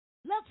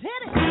Let's hit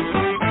it.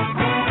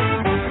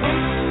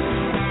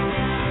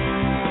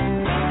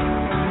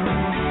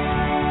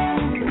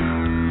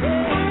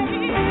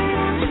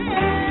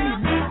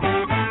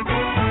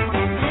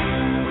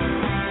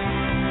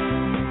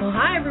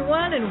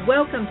 And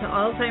welcome to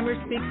Alzheimer's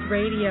Speaks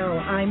Radio.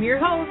 I'm your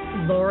host,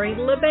 Lori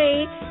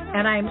LeBay,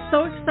 and I'm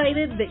so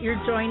excited that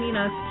you're joining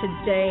us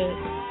today.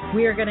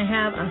 We are going to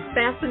have a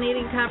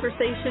fascinating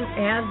conversation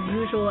as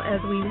usual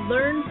as we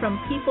learn from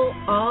people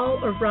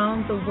all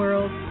around the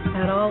world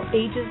at all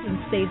ages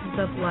and stages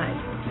of life.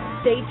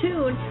 Stay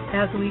tuned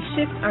as we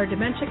shift our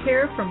dementia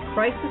care from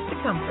crisis to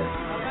comfort.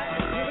 All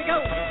right, here we go.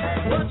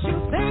 What you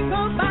think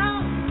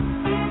about,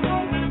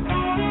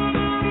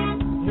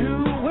 you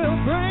will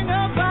bring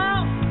about.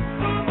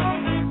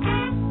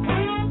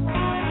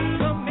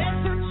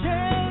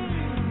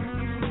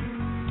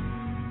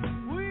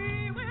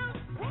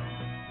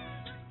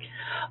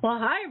 Well,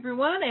 hi,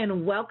 everyone,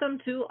 and welcome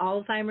to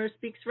Alzheimer's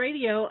Speaks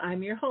Radio.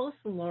 I'm your host,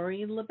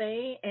 Lori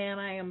LeBay, and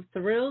I am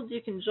thrilled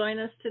you can join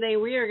us today.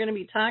 We are going to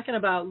be talking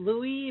about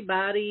Lewy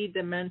body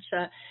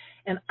dementia,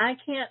 and I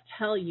can't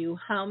tell you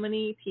how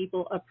many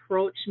people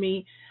approach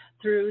me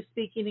through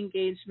speaking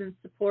engagements,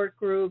 support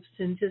groups,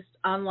 and just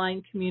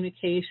online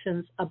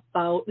communications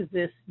about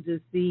this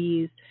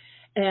disease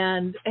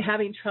and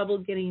having trouble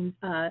getting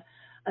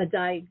a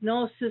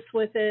diagnosis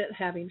with it,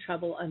 having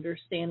trouble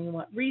understanding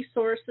what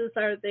resources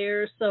are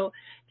there. So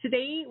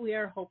today we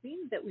are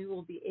hoping that we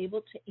will be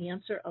able to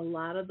answer a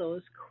lot of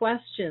those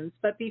questions.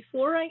 But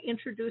before I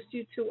introduce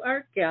you to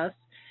our guests,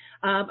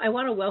 I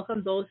want to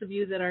welcome those of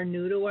you that are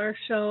new to our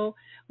show.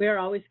 We are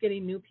always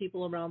getting new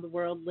people around the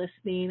world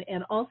listening,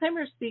 and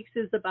Alzheimer's Speaks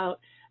is about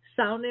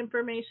sound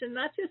information,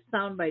 not just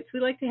sound bites. We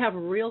like to have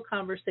real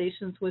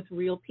conversations with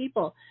real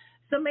people.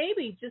 So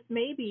maybe, just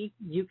maybe,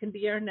 you can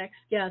be our next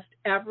guest.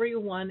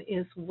 Everyone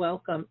is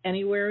welcome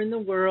anywhere in the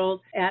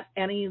world, at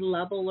any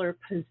level or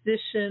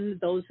position,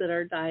 those that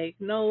are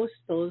diagnosed,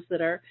 those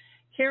that are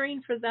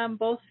caring for them,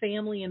 both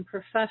family and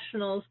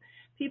professionals,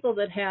 people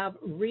that have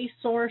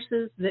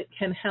resources that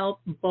can help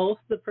both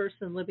the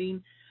person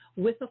living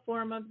with a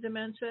form of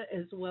dementia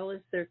as well as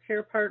their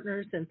care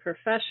partners and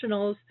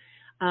professionals.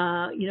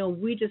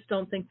 We just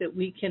don't think that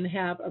we can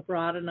have a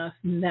broad enough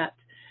net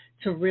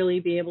to really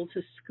be able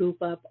to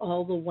scoop up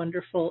all the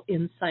wonderful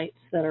insights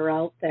that are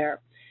out there.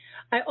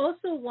 I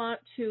also want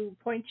to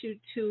point you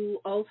to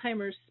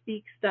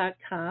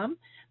alzheimersspeaks.com.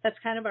 That's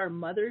kind of our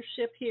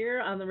mothership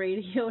here on the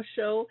radio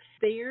show.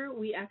 There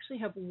we actually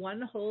have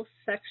one whole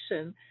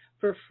section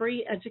for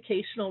free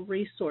educational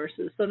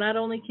resources. So not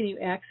only can you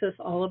access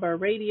all of our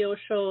radio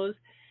shows,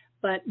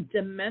 but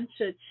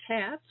dementia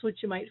chats, which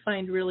you might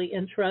find really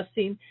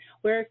interesting,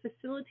 where I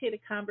facilitate a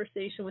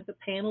conversation with a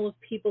panel of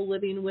people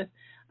living with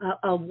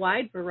a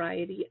wide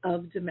variety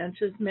of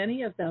dementias,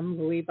 many of them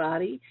Lewy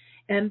body,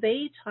 and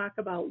they talk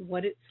about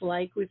what it's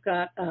like. We've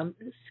got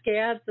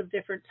scads of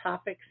different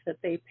topics that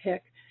they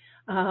pick,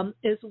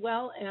 as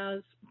well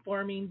as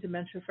forming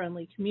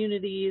dementia-friendly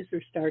communities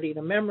or starting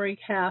a memory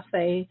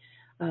cafe,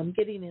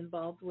 getting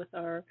involved with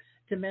our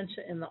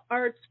Dementia in the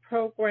Arts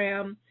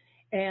program.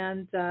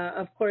 And,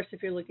 of course,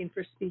 if you're looking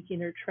for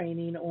speaking or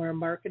training or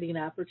marketing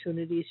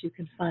opportunities, you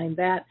can find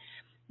that.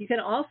 You can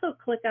also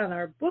click on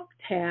our book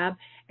tab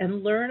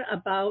and learn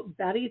about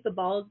Betty the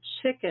Bald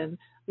Chicken,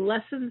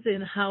 Lessons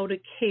in How to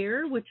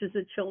Care, which is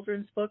a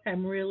children's book.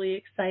 I'm really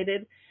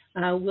excited.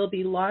 We'll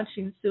be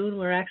launching soon.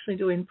 We're actually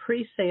doing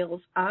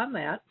pre-sales on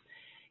that.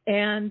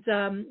 And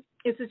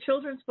it's a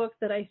children's book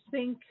that I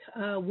think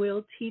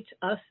will teach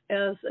us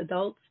as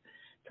adults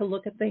to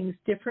look at things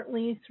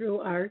differently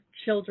through our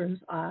children's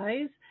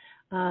eyes.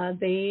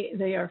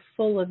 They are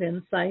full of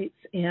insights,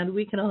 and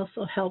we can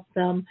also help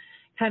them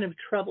kind of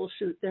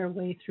troubleshoot their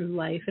way through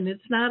life. And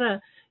it's not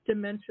a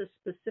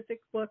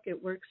dementia-specific book.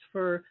 It works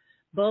for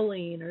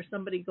bullying or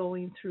somebody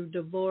going through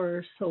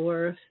divorce,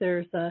 or if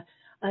there's a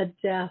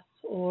death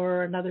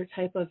or another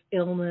type of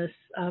illness,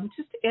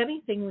 just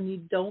anything when you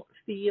don't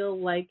feel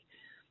like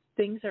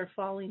things are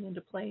falling into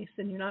place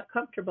and you're not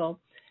comfortable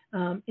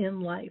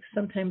in life,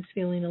 sometimes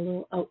feeling a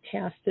little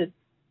outcasted.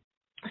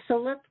 So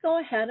let's go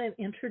ahead and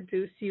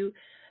introduce you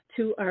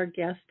to our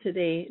guest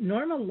today.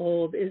 Norma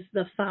Loeb is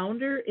the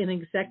founder and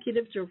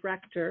executive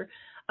director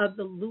of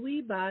the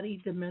Lewy Body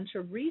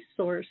Dementia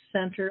Resource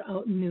Center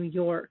out in New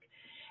York.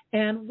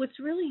 And what's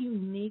really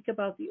unique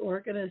about the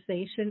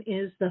organization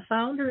is the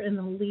founder and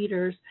the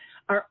leaders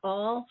are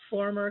all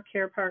former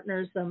care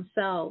partners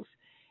themselves.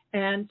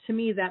 And to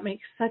me, that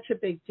makes such a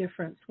big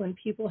difference when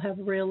people have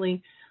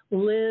really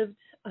lived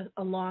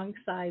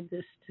alongside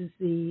this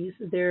disease.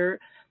 Their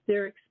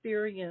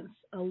experience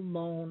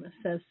alone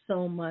says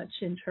so much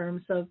in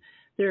terms of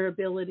their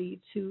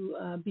ability to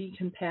be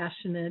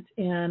compassionate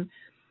and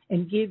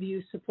give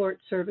you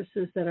support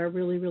services that are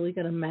really, really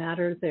going to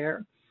matter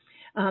there.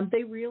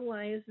 They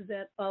realize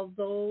that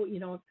although,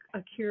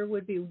 a cure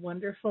would be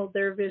wonderful,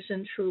 their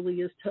vision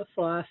truly is to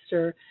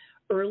foster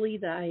early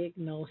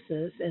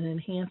diagnosis and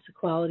enhance the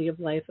quality of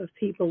life of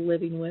people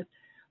living with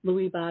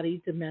Lewy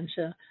body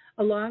dementia,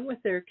 along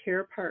with their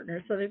care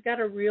partners. So they've got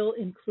a real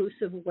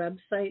inclusive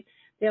website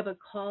they have a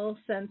call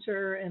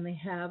center, and they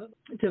have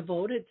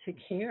devoted to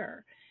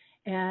care.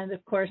 And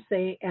of course,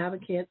 they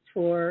advocate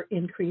for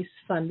increased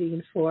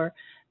funding for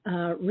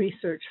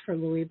research for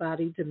Lewy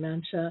body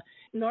dementia.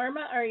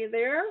 Norma, are you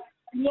there?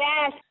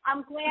 Yes,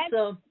 I'm glad.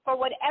 So, for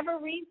whatever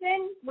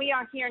reason, we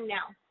are here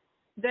now.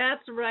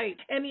 That's right.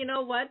 And you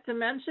know what?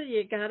 Dementia,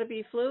 you got to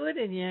be fluid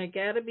and you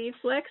got to be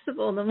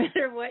flexible no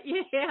matter what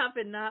you have,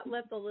 and not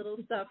let the little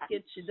stuff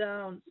get you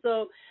down.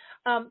 So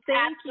thank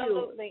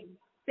Absolutely. you.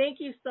 Thank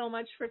you so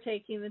much for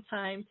taking the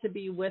time to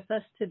be with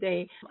us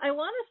today. I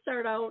want to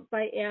start out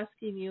by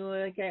asking you,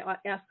 like I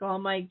ask all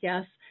my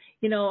guests,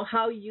 you know,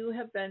 how you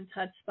have been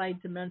touched by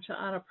dementia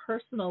on a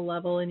personal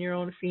level in your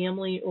own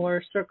family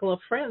or circle of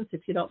friends,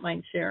 if you don't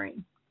mind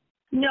sharing.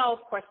 No,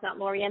 of course not,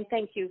 Lori, and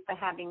thank you for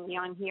having me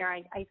on here.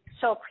 I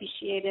so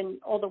appreciate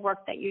all the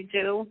work that you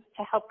do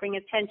to help bring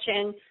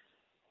attention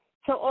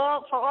for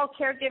all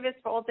caregivers,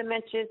 for all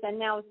dementias, and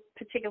now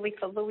particularly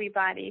for Lewy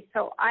body.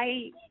 So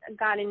I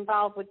got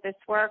involved with this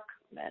work,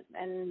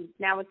 and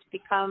now it's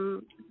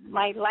become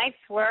my life's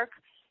work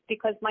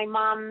because my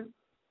mom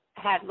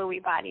had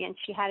Lewy body, and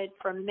she had it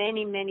for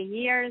many, many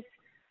years,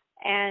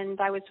 and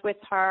I was with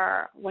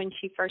her when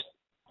she first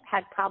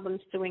had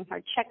problems doing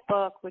her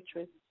checkbook, which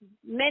was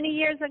many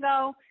years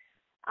ago,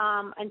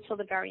 until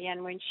the very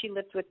end when she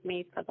lived with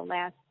me for the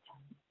last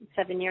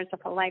 7 years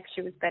of her life.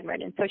 She was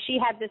bedridden. So she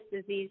had this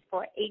disease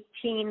for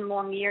 18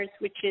 long years,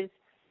 which is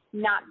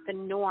not the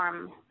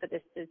norm for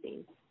this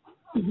disease.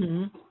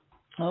 Mm-hmm.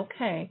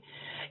 Okay.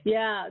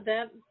 Yeah,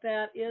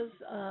 that is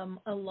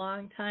a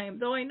long time.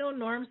 Though I know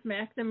Norms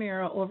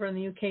McNamara over in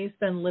the UK has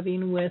been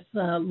living with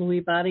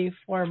Lewy body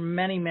for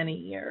many, many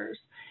years.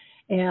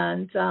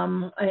 And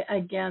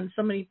again,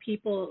 so many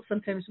people,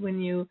 sometimes when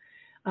you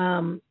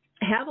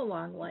have a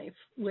long life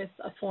with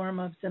a form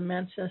of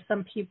dementia,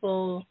 some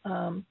people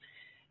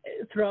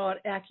throw out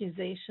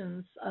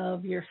accusations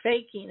of you're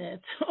faking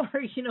it,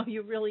 or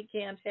you really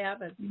can't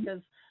have it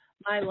because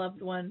my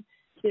loved one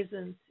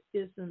hasn't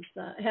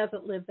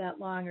lived that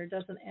long or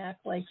doesn't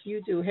act like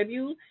you do. Have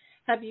you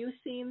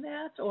seen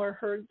that or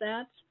heard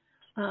that?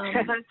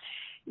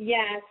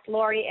 Yes,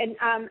 Lori,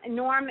 and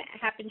Norm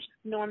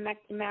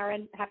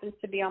McNamara happens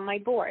to be on my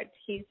board.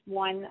 He's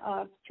one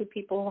of two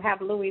people who have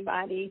Lewy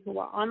body who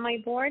are on my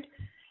board,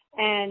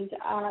 and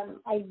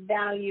I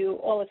value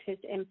all of his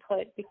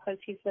input because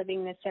he's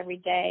living this every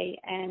day.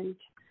 And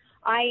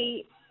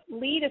I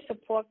lead a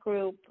support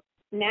group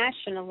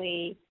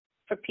nationally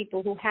for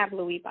people who have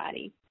Lewy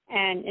body.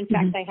 And in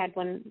fact, I had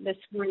one this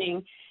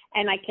morning,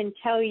 and I can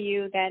tell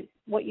you that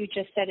what you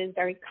just said is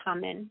very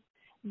common,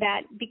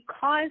 that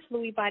because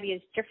Lewy body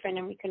is different,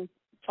 and we can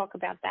talk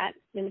about that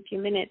in a few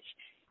minutes,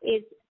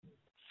 is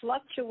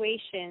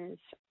fluctuations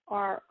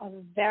are a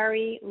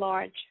very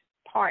large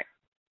part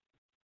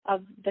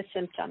of the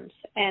symptoms,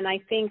 and I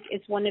think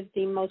is one of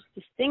the most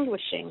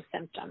distinguishing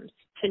symptoms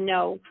to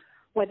know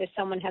whether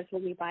someone has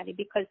Lewy body,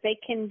 because they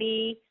can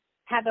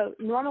have a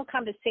normal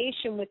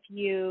conversation with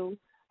you,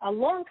 a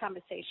long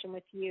conversation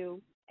with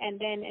you, and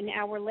then an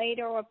hour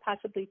later or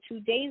possibly 2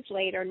 days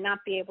later not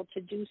be able to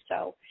do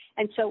so.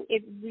 And so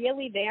it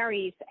really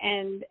varies,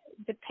 and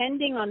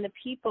depending on the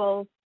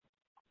people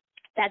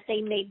that they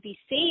may be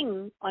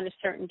seeing on a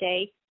certain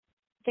day,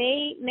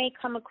 they may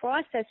come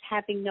across as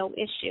having no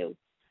issue,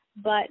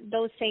 but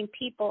those same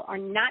people are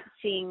not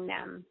seeing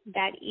them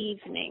that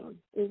evening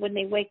when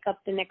they wake up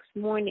the next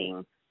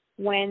morning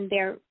when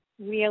they're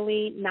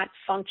really not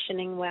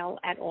functioning well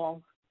at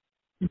all.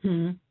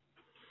 Mm-hmm.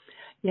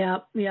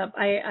 Yep.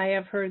 I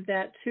have heard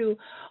that too.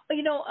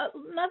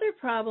 Another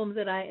problem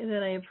that I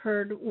have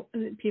heard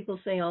people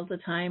say all the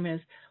time is,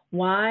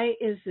 why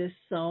is this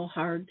so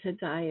hard to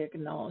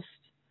diagnose?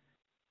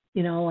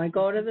 I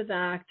go to the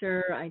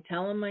doctor, I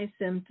tell them my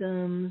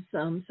symptoms.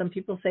 Some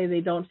people say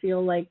they don't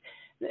feel like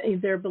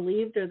they're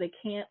believed, or they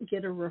can't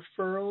get a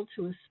referral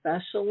to a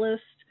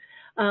specialist.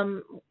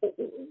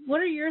 What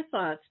are your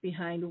thoughts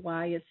behind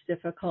why it's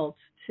difficult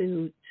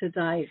to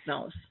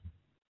diagnose?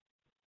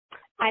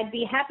 I'd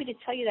be happy to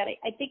tell you that.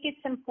 I think it's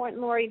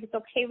important, Lori, if it's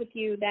okay with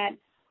you, that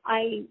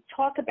I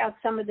talk about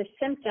some of the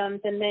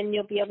symptoms, and then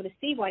you'll be able to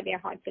see why they're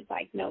hard to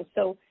diagnose.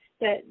 So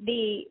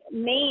the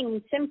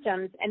main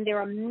symptoms, and there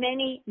are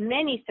many,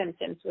 many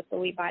symptoms with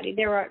Lewy body.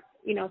 There are,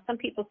 some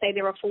people say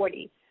there are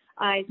 40.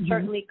 I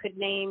certainly could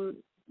name,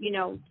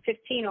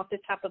 15 off the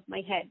top of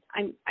my head.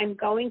 I'm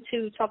going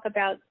to talk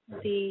about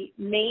the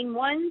main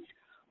ones,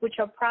 which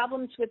are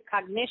problems with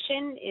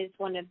cognition is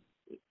one of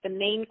the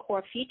main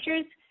core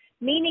features,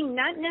 meaning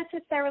not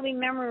necessarily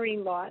memory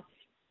loss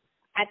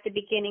at the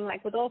beginning,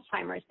 like with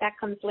Alzheimer's. That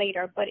comes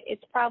later. But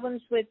it's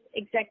problems with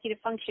executive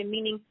function,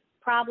 meaning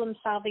problem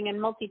solving and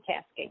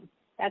multitasking.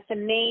 That's the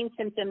main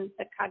symptom,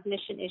 the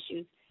cognition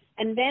issues.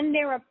 And then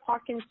there are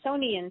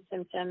Parkinsonian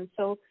symptoms.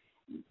 So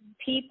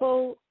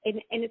people,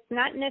 and it's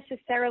not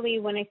necessarily,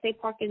 when I say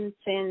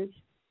Parkinson's,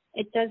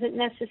 it doesn't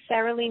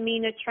necessarily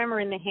mean a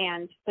tremor in the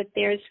hand, but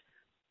there's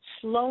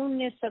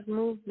slowness of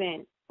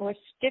movement or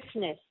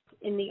stiffness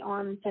in the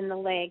arms and the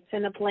legs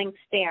and a blank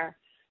stare.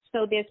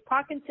 So there's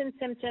Parkinson's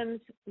symptoms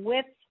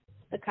with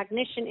the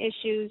cognition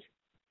issues,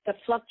 The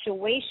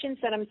fluctuations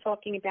that I'm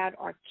talking about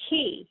are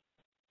key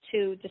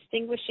to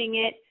distinguishing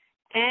it,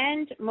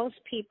 and most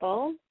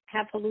people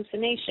have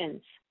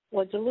hallucinations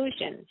or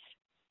delusions,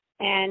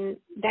 and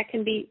that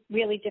can be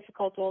really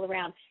difficult all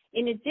around.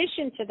 In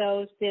addition to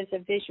those, there's a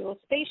visual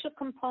spatial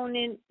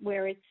component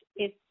where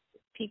it's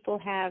people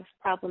have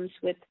problems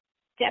with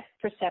depth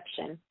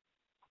perception,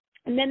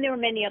 and then there are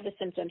many other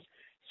symptoms.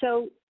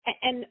 So,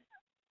 and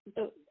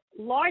the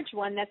large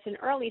one that's an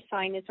early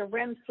sign is a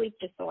REM sleep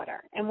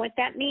disorder, and what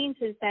that means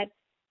is that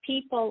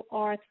people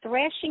are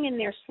thrashing in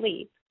their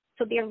sleep,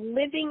 so they're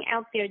living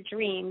out their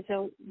dreams.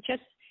 So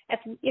just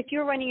if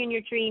you're running in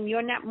your dream,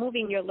 you're not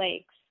moving your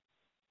legs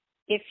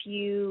if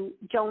you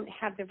don't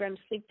have the REM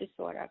sleep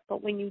disorder.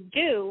 But when you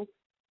do,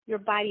 your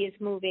body is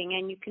moving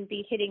and you can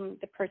be hitting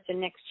the person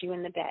next to you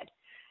in the bed.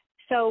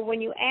 So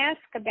when you ask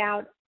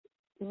about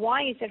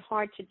why is it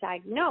hard to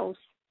diagnose,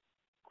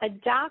 a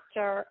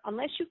doctor,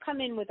 unless you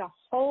come in with a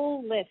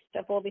whole list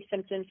of all these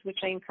symptoms, which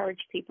I encourage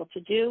people to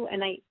do,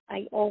 and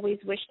I always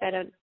wish that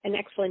an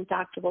excellent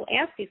doctor will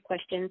ask these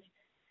questions,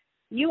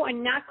 you are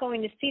not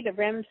going to see the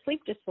REM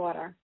sleep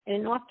disorder in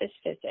an office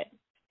visit.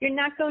 You're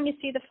not going to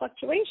see the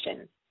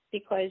fluctuations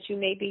because you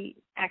may be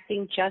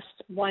acting just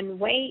one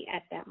way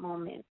at that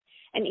moment.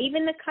 And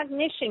even the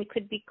cognition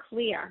could be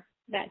clear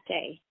that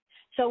day.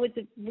 So it's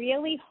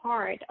really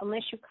hard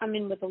unless you come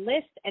in with a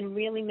list and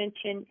really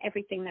mention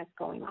everything that's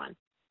going on.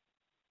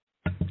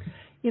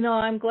 You know,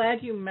 I'm glad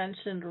you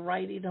mentioned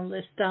writing a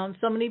list down.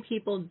 So many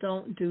people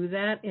don't do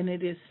that, and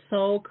it is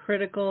so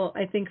critical,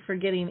 I think, for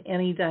getting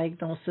any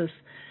diagnosis,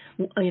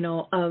 you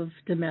know, of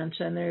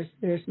dementia. And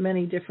there's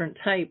many different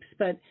types,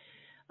 but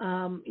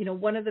you know,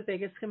 one of the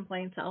biggest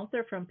complaints out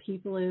there from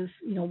people is,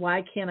 you know,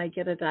 why can't I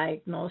get a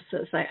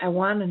diagnosis? I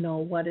want to know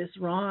what is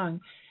wrong.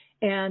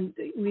 And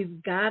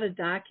we've got to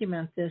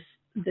document this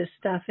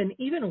stuff. And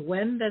even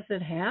when does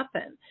it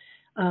happen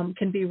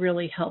can be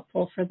really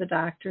helpful for the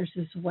doctors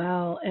as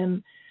well.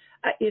 And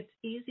it's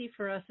easy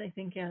for us, I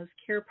think, as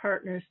care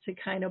partners to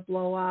kind of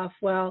blow off,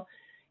 well,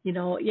 you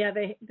know, yeah,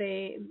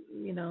 they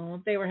you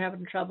know, they were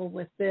having trouble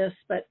with this,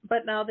 but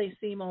now they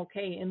seem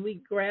okay. And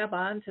we grab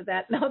onto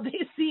that. Now they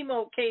seem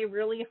okay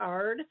really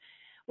hard,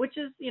 which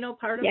is, you know,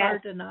 part of our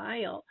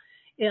denial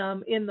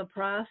in the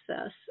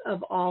process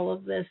of all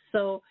of this.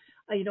 So,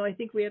 you know, I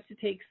think we have to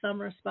take some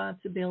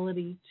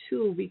responsibility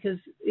too, because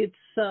it's,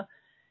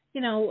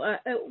 you know,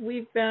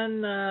 we've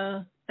been,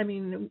 I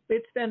mean,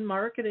 it's been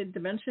marketed,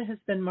 dementia has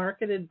been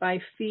marketed by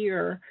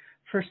fear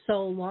for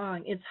so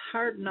long. It's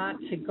hard not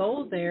to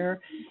go there.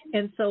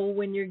 And so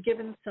when you're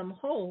given some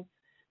hope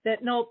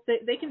that, no,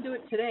 they can do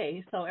it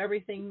today, so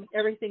everything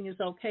is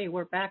okay,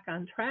 we're back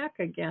on track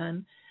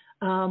again,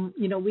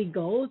 you know, we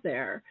go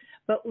there.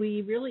 But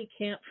we really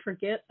can't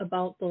forget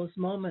about those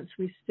moments.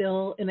 We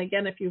still, and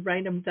again, if you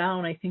write them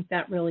down, I think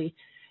that really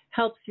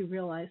helps you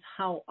realize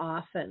how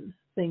often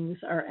things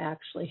are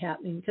actually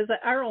happening, because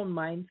our own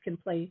minds can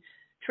play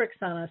tricks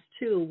on us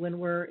too when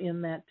we're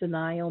in that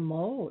denial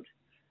mode.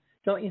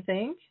 Don't you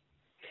think?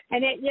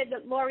 And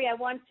Lori, I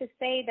want to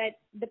say that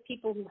the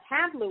people who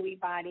have Lewy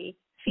body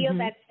feel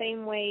that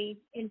same way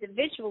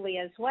individually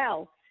as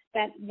well,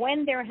 that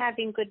when they're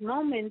having good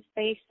moments,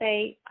 they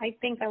say, I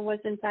think I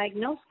wasn't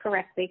diagnosed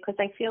correctly because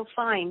I feel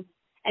fine.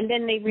 And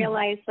then they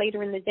realize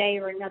later in the day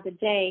or another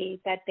day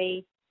that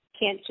they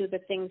can't do the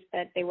things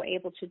that they were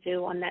able to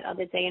do on that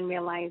other day and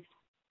realize,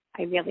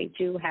 I really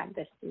do have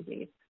this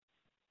disease.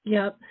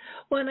 Yep.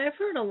 Well, and I've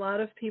heard a lot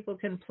of people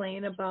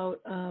complain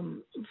about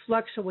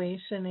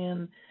fluctuation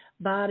in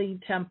body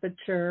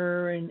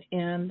temperature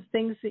and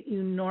things that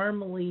you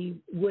normally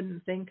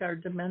wouldn't think are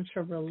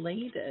dementia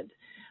related.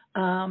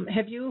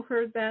 Have you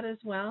heard that as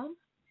well?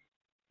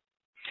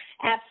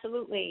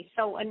 Absolutely.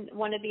 So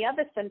one of the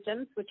other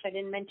symptoms, which I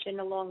didn't mention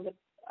along with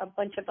a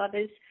bunch of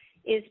others,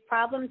 is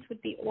problems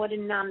with the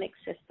autonomic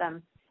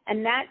system.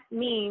 And that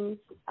means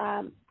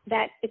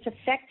that it's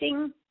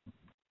affecting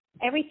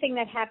everything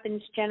that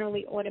happens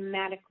generally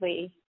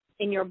automatically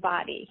in your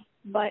body.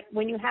 But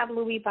when you have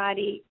Lewy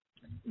body,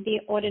 the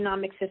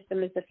autonomic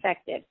system is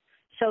affected.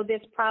 So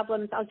there's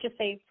problems, I'll just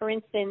say, for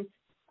instance,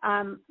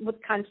 with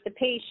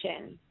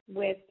constipation,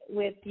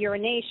 with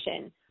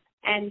urination,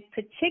 and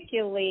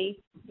particularly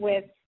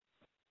with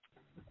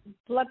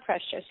blood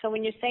pressure. So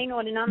when you're saying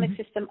autonomic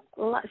system,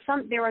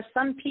 there are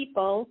some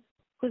people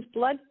whose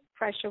blood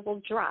pressure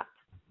will drop.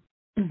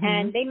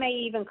 And they may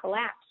even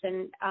collapse,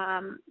 and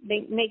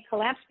they may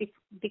collapse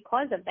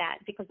because of that,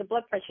 because the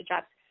blood pressure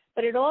drops.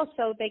 But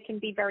they can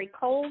be very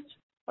cold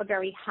or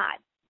very hot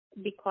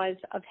because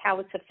of how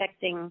it's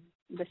affecting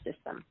the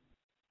system.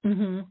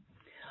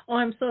 Oh,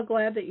 I'm so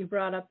glad that you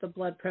brought up the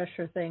blood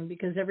pressure thing,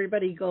 because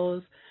everybody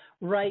goes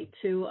right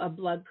to a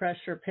blood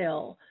pressure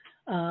pill.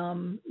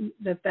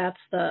 That's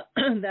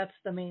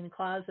the main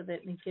cause of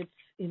it, and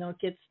it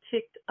gets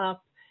ticked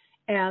up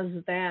as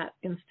that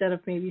instead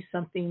of maybe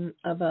something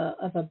of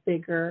a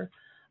bigger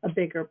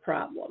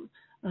problem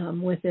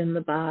within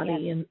the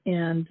body,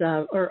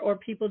 or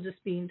people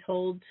just being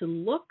told to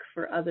look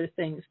for other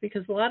things,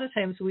 because a lot of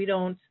times we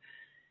don't,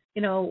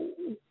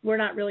 we're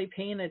not really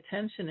paying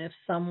attention if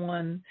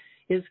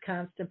is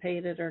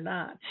constipated or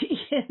not,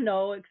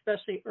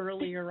 especially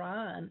earlier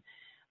on.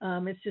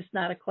 It's just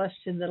not a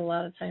question that a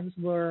lot of times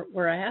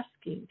we're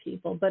asking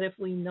people. But if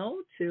we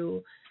know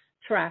to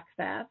track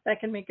that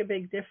can make a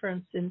big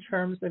difference in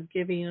terms of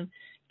giving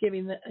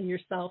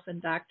yourself and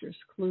doctors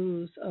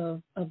clues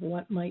of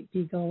what might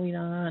be going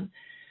on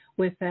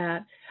with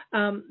that.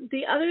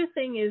 The other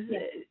thing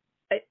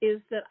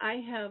is that I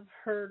have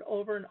heard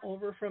over and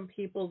over from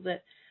people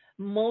that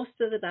most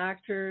of the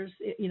doctors,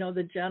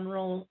 the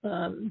general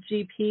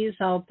GPs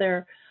out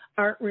there,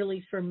 aren't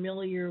really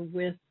familiar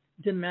with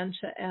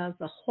dementia as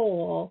a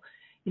whole.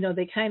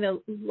 They kind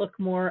of look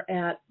more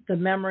at the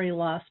memory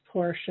loss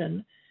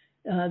portion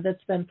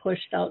that's been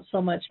pushed out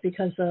so much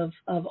because of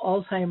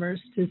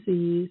Alzheimer's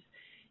disease.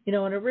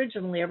 And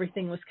originally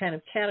everything was kind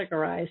of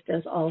categorized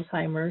as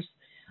Alzheimer's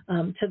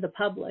to the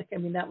public. I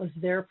mean, that was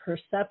their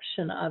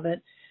perception of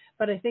it.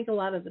 But I think a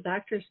lot of the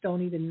doctors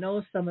don't even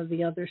know some of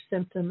the other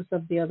symptoms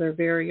of the other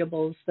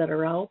variables that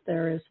are out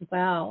there as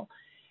well.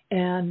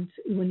 And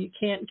when you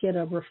can't get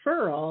a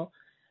referral,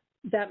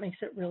 that makes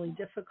it really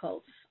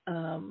difficult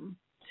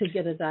to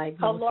get a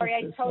diagnosis. Oh, Lori,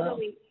 I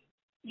totally,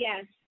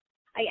 yes,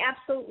 I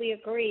absolutely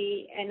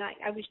agree. And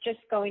I was just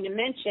going to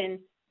mention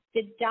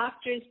the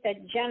doctors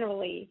that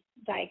generally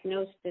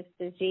diagnose this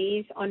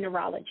disease are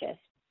neurologists.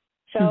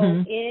 So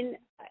in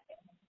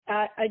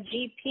a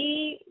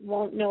GP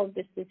won't know of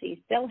this disease.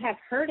 They'll have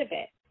heard of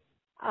it.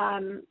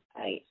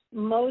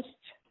 Most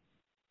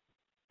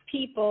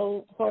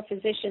people who are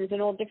physicians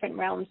in all different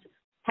realms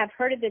have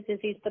heard of the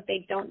disease, but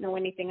they don't know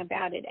anything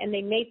about it, and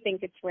they may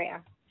think it's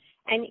rare.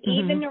 And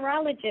even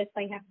neurologists,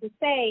 I have to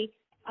say,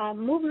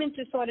 movement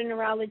disorder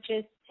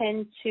neurologists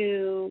tend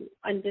to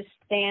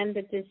understand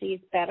the disease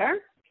better,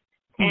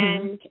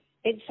 and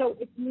it's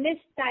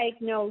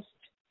misdiagnosed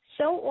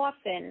so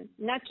often,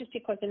 not just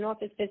because of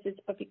office visits,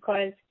 but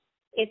because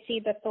it's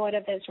either thought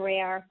of as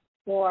rare,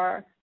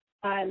 or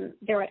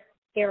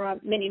there are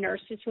many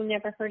nurses who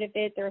never heard of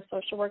it. There are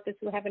social workers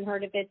who haven't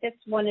heard of it. That's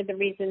one of the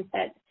reasons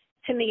that,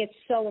 to me, it's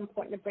so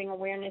important to bring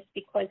awareness,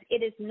 because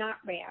it is not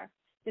rare.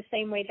 The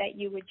same way that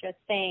you were just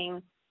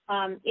saying,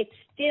 it's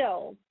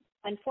still,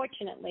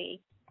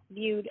 unfortunately,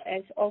 viewed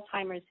as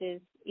Alzheimer's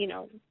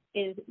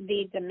is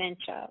the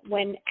dementia,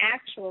 when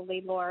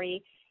actually,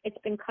 Lori, it's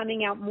been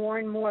coming out more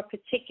and more,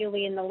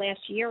 particularly in the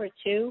last year or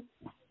two,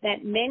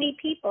 that many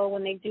people,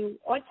 when they do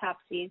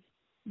autopsies,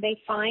 they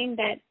find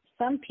that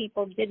some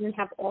people didn't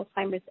have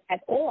Alzheimer's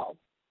at all,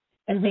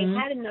 that they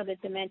had another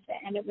dementia,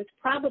 and it was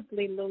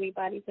probably Lewy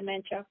body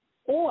dementia.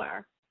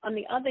 Or, on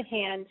the other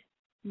hand,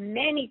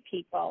 many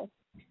people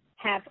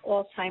have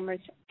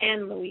Alzheimer's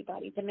and Lewy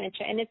body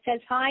dementia, and it's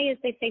as high as,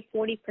 they say,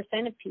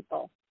 40% of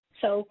people.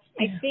 So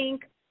I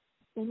think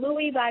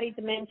Lewy body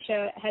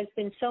dementia has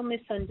been so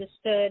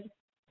misunderstood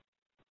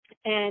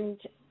and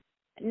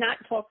not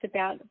talked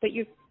about, but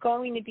you're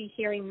going to be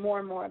hearing more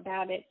and more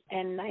about it,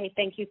 and I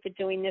thank you for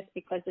doing this,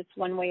 because it's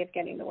one way of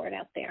getting the word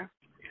out there.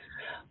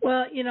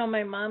 Well,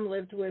 my mom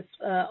lived with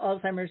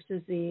Alzheimer's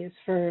disease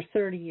for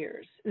 30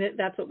 years.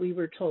 That's what we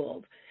were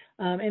told.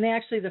 And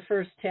actually the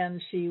first 10,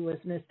 she was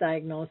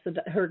misdiagnosed.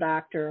 Her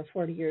doctor of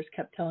 40 years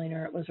kept telling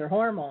her it was her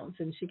hormones,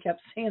 and she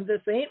kept saying,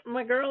 "This ain't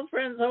my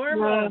girlfriend's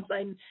hormones.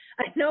 I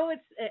know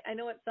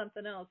it's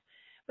something else."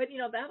 But,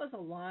 that was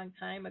a long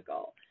time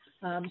ago.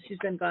 She's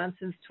been gone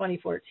since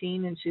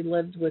 2014, and she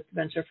lived with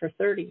dementia for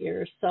 30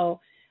 years. So,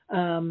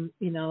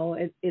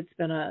 it's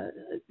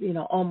been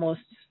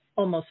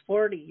almost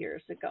 40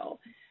 years ago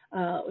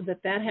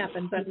that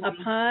happened. But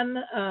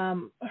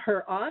upon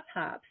her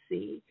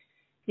autopsy,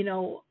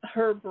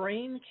 her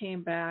brain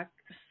came back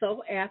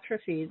so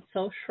atrophied,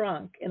 so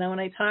shrunk. And when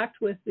I talked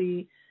with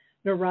the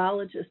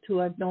neurologist who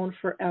I've known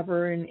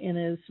forever and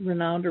is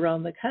renowned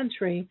around the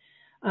country,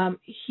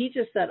 he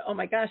just said, "Oh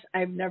my gosh,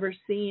 I've never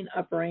seen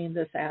a brain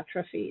this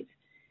atrophied."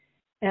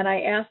 And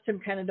I asked him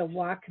kind of to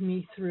walk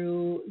me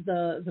through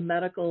the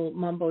medical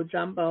mumbo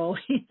jumbo,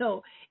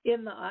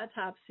 in the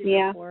autopsy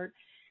report,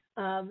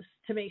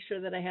 to make sure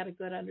that I had a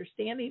good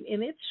understanding.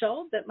 And it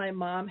showed that my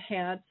mom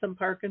had some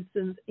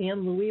Parkinson's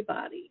and Lewy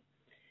body.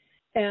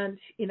 And,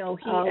 he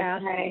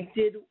asked,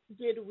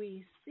 did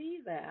we see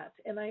that?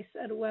 And I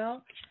said,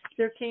 well,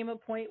 there came a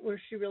point where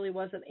she really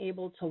wasn't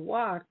able to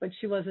walk, but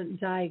she wasn't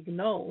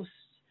diagnosed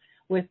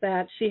with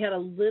that. She had a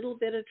little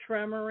bit of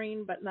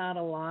tremoring, but not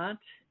a lot,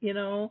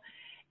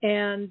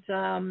 And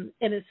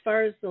as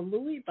far as the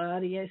Lewy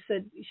body, I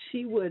said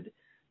she would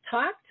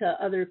talk to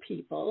other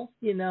people,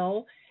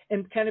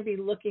 and kind of be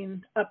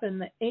looking up in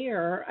the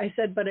air. I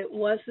said, but it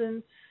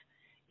wasn't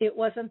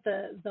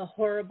the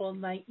horrible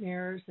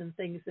nightmares and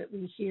things that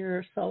we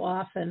hear so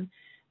often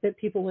that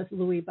people with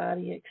Lewy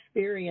body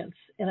experience.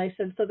 And I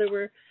said, so there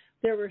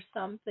were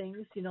some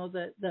things,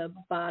 the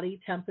body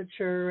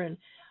temperature and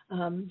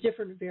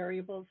different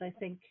variables, I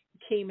think,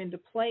 came into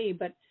play,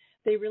 but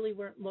they really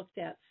weren't looked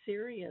at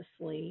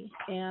seriously.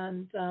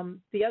 And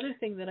the other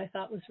thing that I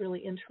thought was really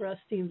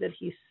interesting that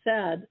he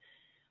said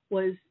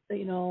was,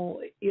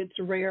 it's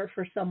rare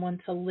for someone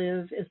to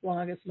live as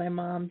long as my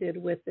mom did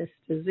with this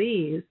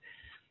disease.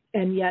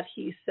 And yet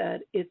he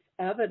said it's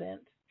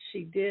evident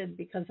she did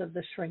because of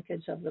the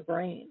shrinkage of the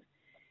brain.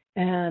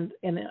 And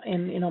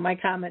my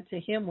comment to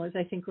him was,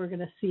 I think we're going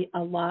to see a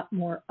lot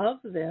more of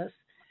this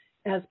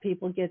as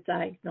people get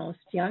diagnosed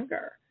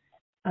younger.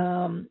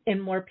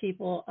 And more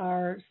people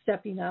are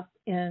stepping up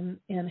and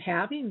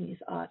having these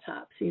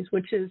autopsies,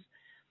 which is,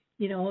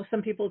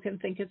 some people can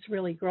think it's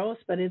really gross,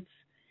 but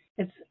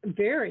it's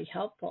very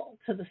helpful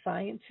to the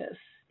scientists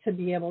to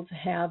be able to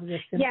have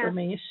this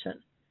information. Yeah.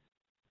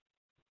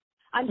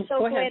 I'm so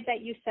glad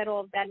that you said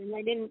all of that, and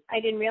I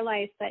didn't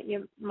realize that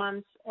your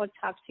mom's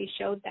autopsy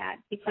showed that,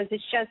 because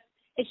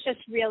it's just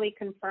really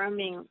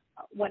confirming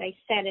what I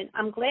said. And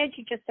I'm glad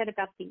you just said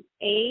about the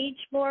age,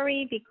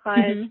 Lori,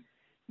 because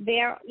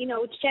there,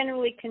 it's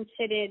generally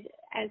considered,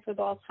 as with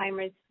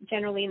Alzheimer's,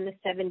 generally in the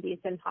 70s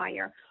and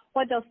higher,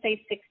 or they'll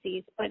say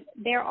 60s. But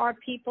there are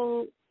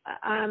people.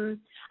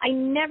 I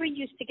never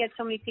used to get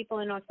so many people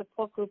in our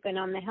support group and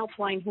on the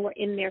helpline who are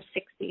in their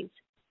 60s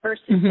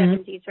versus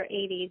 70s or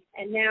 80s,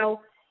 and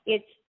now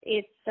it's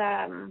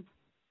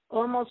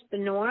almost the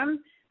norm.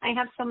 I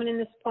have someone in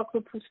the support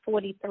group who's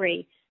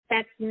 43.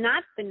 That's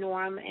not the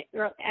norm,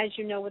 as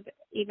you know, with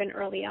even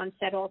early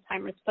onset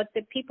Alzheimer's, but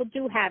the people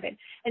do have it.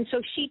 And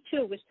so she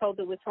too was told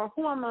it was her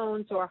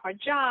hormones or her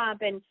job,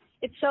 and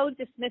it's so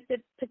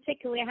dismissive,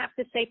 particularly, I have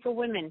to say, for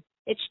women.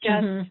 It's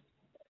just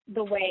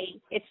the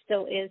way it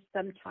still is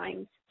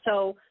sometimes.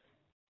 So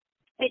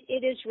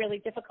it is really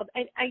difficult.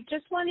 I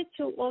just wanted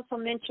to also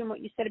mention what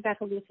you said about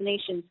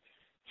hallucinations.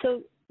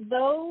 So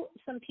though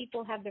some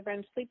people have the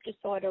REM sleep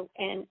disorder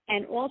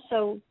and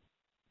also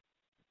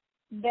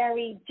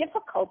very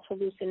difficult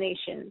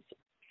hallucinations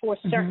for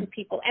certain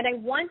people, and I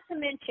want to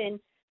mention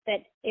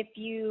that if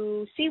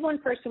you see one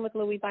person with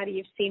Lewy body,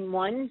 you've seen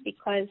one,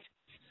 because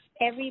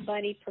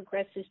everybody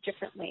progresses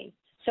differently.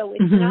 So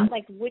it's not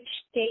like which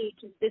stage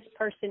is this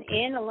person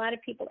in. A lot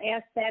of people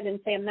ask that and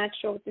say, I'm not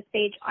sure what the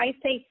stage. I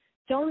say,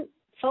 don't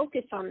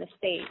focus on the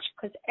stage,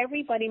 because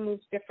everybody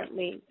moves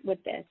differently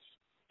with this.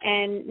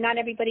 And not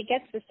everybody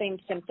gets the same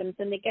symptoms,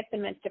 and they get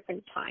them at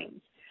different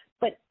times.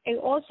 But I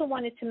also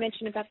wanted to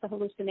mention about the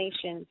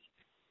hallucinations.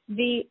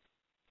 The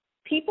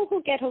people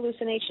who get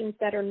hallucinations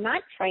that are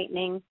not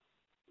frightening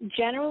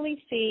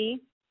generally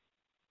see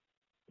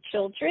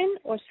children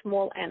or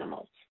small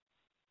animals.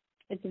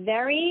 It's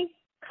very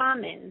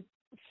common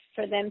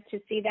for them to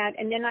see that,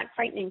 and they're not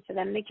frightening to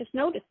them. They just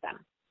notice them.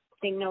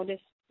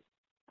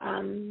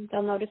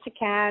 They'll notice a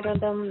cat, or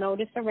they'll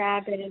notice a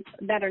rabbit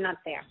that are not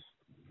there.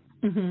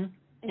 And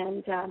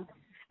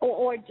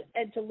or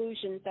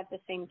delusions at the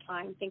same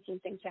time, thinking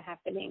things are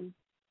happening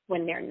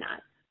when they're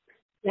not.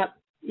 Yep.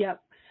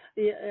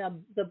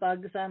 The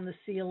bugs on the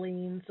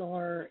ceilings,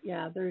 or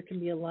there can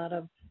be a lot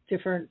of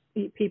different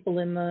people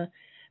in the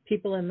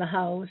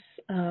house,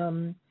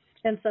 and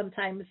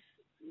sometimes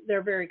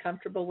they're very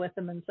comfortable with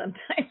them, and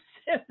sometimes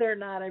they're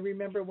not. I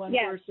remember one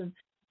person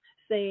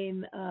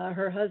saying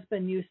her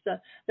husband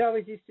there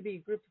always used to be a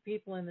group of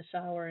people in the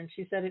shower, and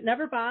she said it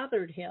never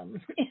bothered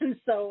him. And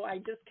so I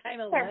just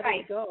kind of let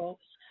it go.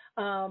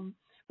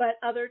 But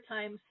other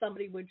times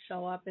somebody would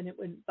show up and it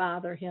would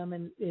bother him,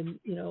 and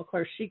of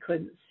course she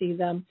couldn't see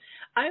them.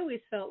 I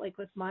always felt like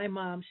with my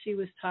mom, she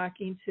was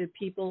talking to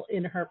people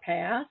in her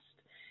past.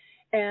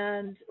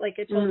 And like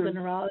I told the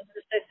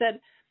neurologist, I said,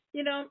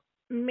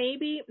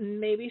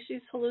 maybe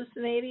she's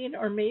hallucinating,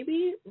 or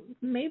maybe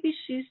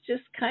she's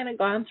just kind of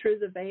gone through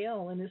the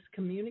veil and is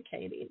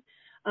communicating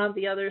on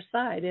the other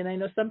side. And I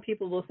know some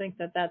people will think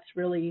that that's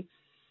really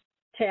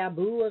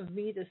taboo of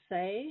me to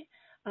say,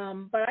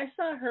 but I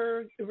saw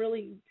her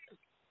really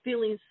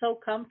feeling so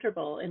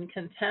comfortable and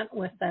content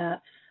with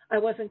that. I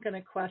wasn't going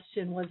to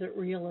question was it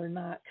real or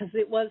not, because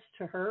it was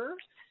to her,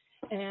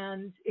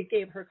 and it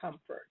gave her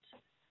comfort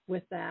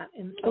with that.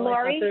 And so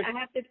Lori, I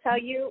have to tell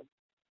you,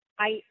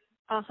 I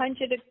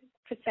 100%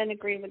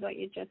 agree with what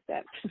you just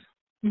said.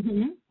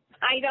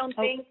 I don't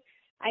think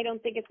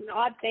it's an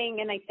odd thing,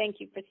 and I thank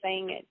you for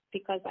saying it,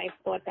 because I've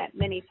thought that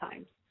many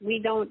times. We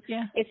don't,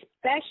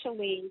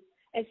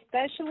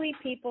 especially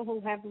people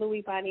who have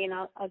Lewy body, and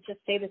I'll just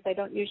say this, I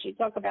don't usually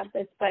talk about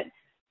this, but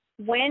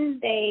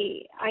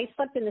I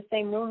slept in the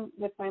same room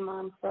with my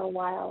mom for a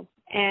while,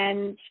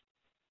 and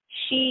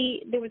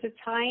there was a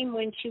time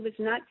when she was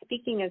not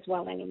speaking as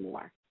well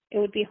anymore. It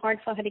would be hard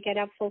for her to get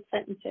out full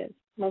sentences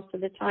most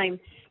of the time.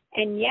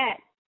 And yet,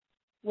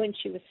 when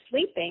she was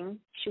sleeping,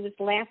 she was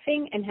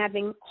laughing and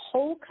having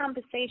whole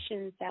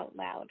conversations out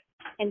loud.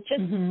 And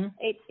just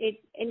it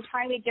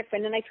entirely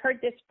different. And I've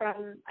heard this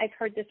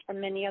from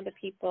many other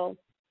people,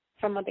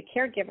 from other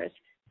caregivers.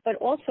 But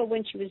also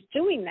when she was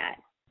doing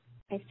that,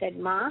 I said,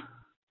 "Ma,"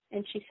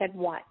 and she said,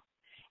 "What?"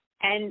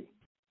 And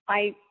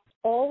I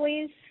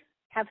always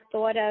have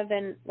thought of,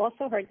 and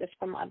also heard this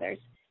from others,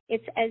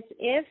 it's as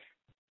if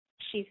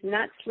she's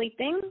not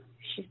sleeping,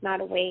 she's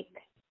not awake.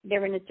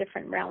 They're in a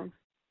different realm.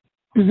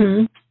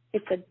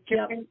 It's a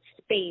different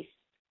space.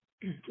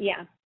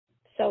 Yeah.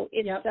 So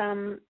it's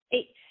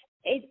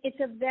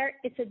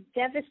it's a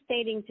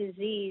devastating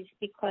disease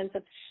because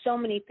of so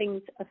many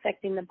things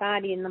affecting the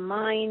body and the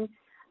mind,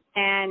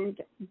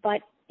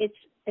 but it's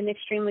an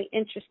extremely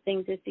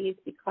interesting disease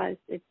because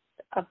it's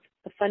of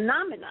the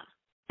phenomena.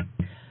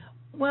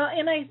 Well,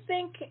 and I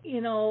think,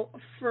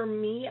 for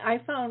me, I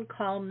found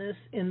calmness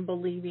in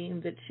believing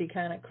that she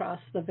kind of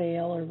crossed the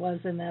veil or was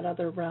in that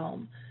other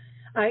realm.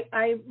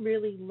 I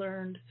really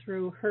learned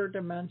through her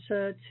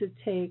dementia to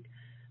take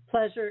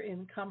pleasure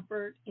and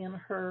comfort in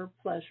her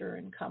pleasure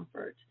and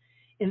comfort.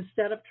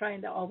 Instead of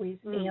trying to always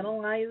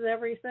analyze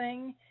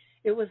everything,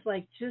 it was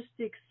like, just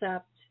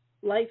accept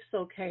life's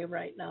okay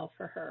right now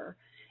for her.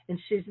 And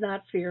she's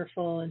not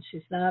fearful and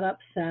she's not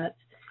upset.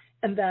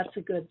 And that's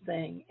a good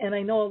thing. And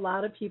I know a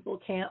lot of people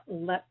can't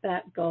let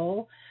that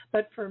go.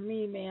 But for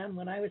me, man,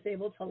 when I was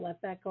able to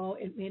let that go,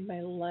 it made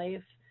my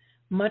life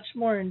much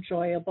more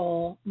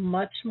enjoyable,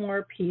 much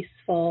more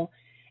peaceful.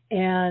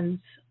 And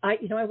I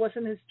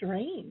wasn't as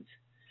drained.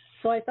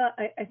 So I thought,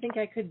 I think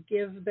I could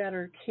give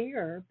better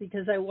care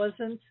because I was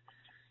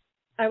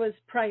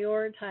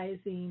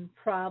prioritizing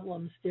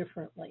problems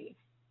differently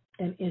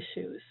and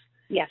issues.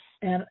 Yes.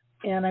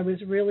 And I was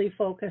really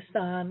focused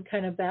on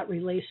kind of that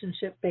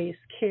relationship-based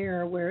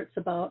care where it's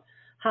about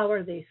how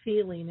are they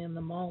feeling in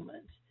the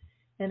moment.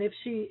 And if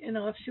she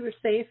was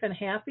safe and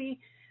happy,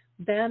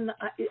 then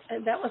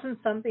that wasn't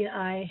something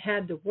I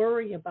had to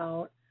worry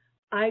about.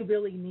 I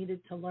really needed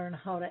to learn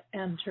how to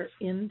enter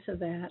into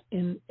that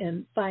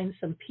and find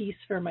some peace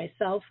for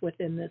myself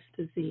within this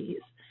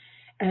disease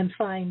and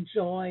find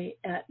joy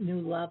at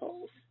new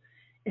levels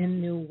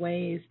in new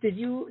ways. Did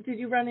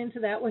you run into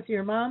that with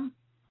your mom?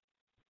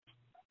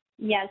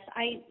 Yes,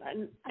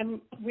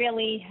 I'm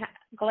really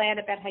glad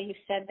about how you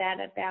said that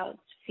about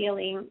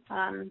feeling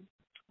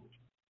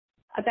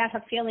about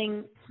her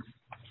feeling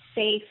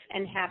safe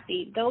and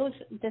happy.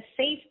 The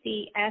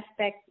safety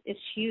aspect is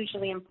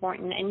hugely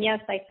important. And yes,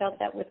 I felt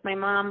that with my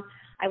mom.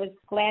 I was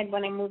glad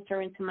when I moved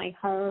her into my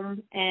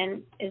home,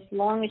 and as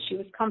long as she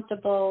was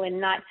comfortable and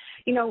not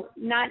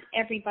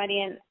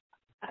everybody. And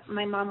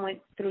my mom went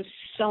through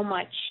so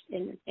much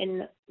in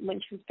when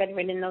she was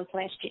bedridden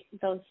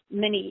those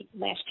many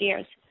last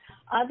years.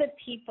 Other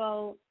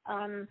people,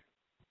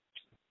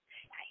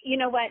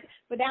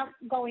 without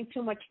going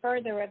too much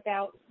further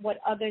about what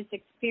others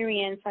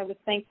experience, I was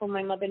thankful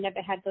my mother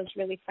never had those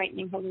really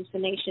frightening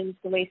hallucinations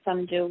the way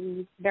some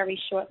do,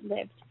 very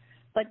short-lived.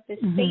 But the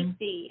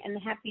safety and the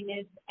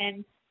happiness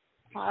and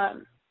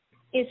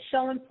is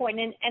so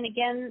important. And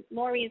again,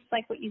 Lori, it's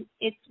like what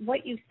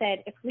you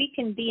said. If we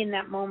can be in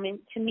that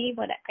moment, to me,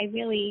 what I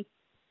really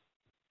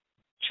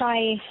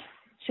try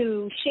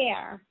to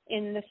share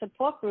in the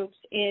support groups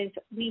is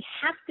we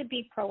have to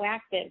be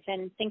proactive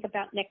and think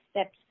about next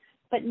steps,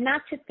 but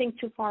not to think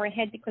too far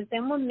ahead, because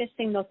then we're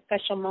missing those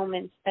special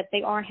moments that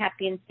they are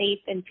happy and safe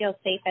and feel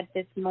safe at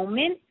this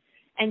moment.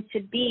 And to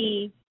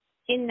be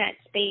in that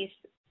space,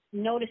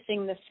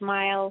 noticing the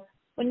smile,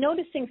 or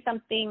noticing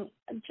something,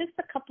 just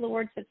a couple of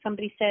words that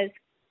somebody says,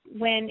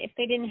 when if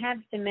they didn't have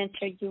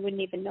dementia, you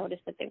wouldn't even notice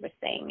that they were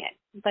saying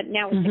it. But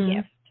now it's a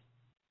gift.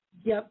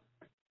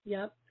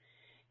 Yep.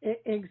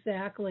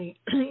 Exactly.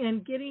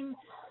 And getting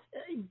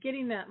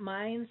that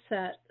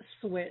mindset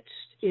switched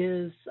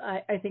is,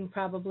 I think,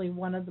 probably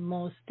one of the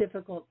most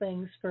difficult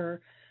things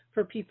for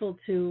people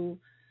to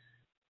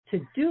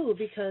do,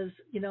 because,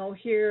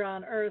 here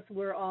on Earth,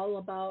 we're all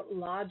about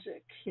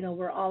logic.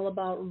 We're all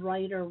about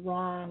right or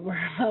wrong.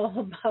 We're all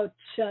about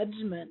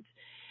judgment.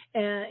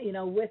 And,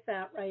 with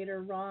that right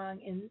or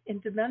wrong,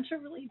 and dementia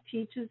really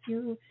teaches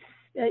you,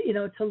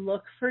 to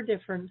look for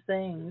different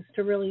things,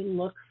 to really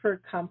look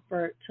for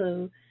comfort,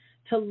 to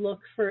look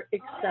for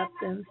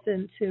acceptance,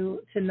 and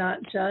to not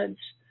judge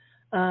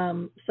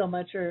so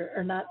much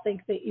or not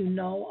think that you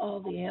know all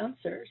the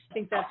answers. I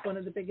think that's one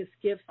of the biggest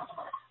gifts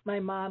my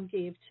mom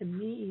gave to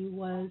me,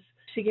 was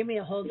she gave me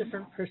a whole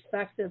different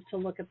perspective to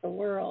look at the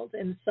world.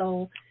 And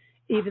so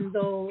even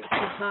though she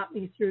taught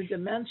me through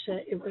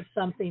dementia, it was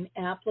something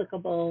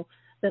applicable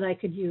that I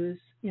could use,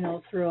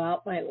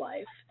 throughout my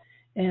life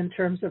in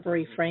terms of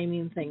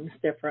reframing things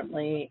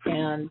differently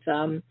and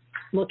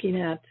looking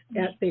at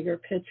bigger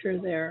picture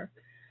there.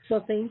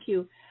 So thank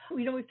you.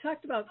 We've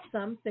talked about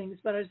some things,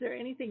 but is there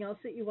anything else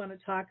that you want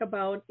to talk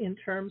about in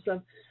terms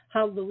of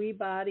how Lewy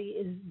body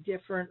is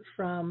different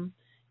from,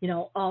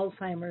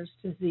 Alzheimer's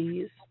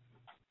disease?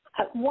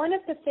 One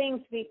of the things,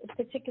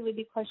 particularly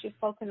because you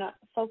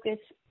focus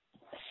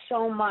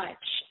so much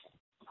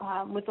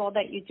with all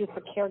that you do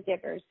for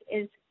caregivers,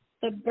 is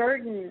the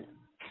burden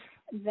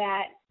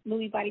that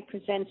Lewy body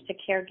presents to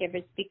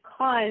caregivers,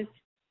 because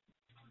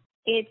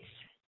it's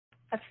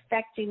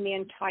affecting the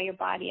entire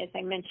body, as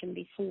I mentioned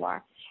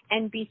before.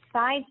 And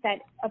besides that,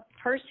 a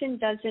person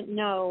doesn't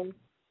know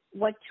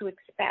what to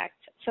expect.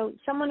 So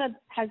someone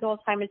has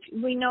Alzheimer's,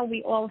 we know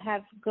we all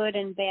have good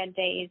and bad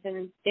days,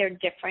 and they're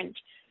different.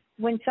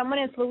 When someone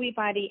has Lewy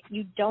body,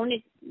 you don't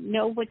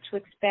know what to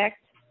expect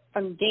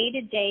from day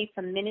to day,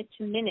 from minute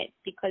to minute,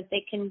 because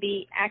they can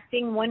be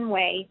acting one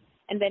way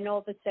and then all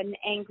of a sudden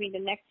angry the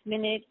next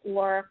minute,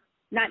 or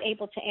not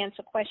able to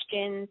answer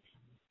questions.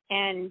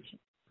 And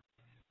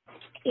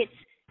it's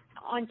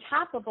on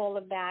top of all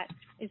of that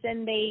is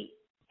then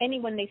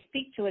anyone they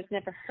speak to has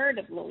never heard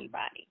of Lewy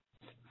body.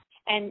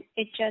 And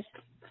it just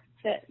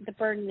the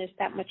burden is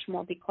that much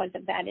more because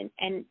of that,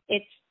 and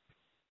it's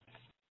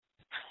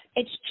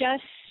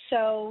just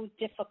so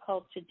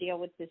difficult to deal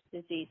with this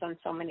disease on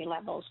so many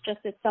levels. Just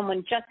as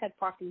someone just had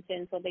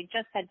Parkinson's or they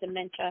just had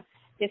dementia,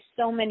 there's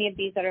so many of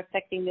these that are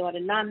affecting the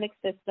autonomic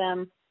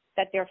system,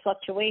 that there are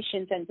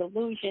fluctuations and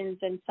delusions,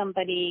 and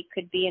somebody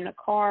could be in a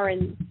car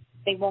and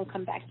they won't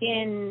come back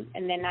in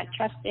and they're not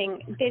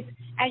trusting. This,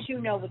 as you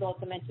know, with all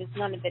dementias,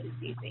 none of it is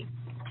easy.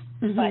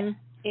 Mm-hmm. But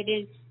it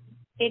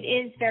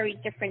is very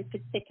different,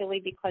 particularly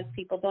because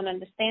people don't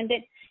understand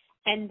it.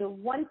 And the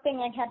one thing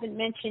I haven't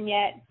mentioned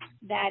yet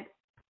that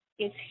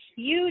is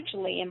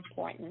hugely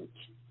important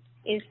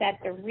is that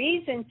the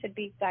reason to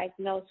be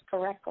diagnosed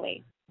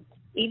correctly,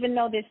 even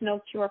though there's no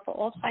cure for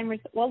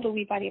Alzheimer's or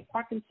Lewy body or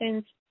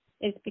Parkinson's,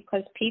 is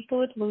because people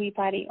with Lewy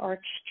body are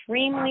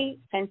extremely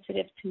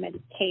sensitive to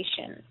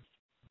medications.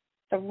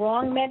 The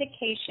wrong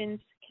medications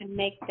can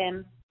make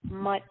them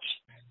much,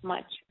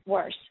 much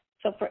worse.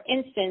 So, for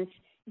instance,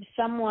 if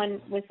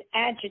someone was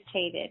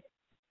agitated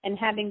and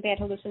having bad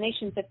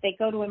hallucinations, if they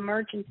go to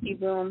emergency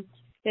room,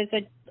 there's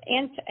an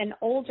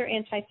older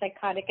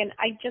antipsychotic, and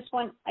I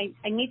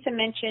need to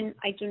mention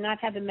I do not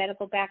have a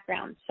medical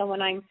background. So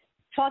when I'm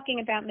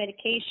talking about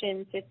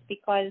medications, it's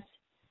because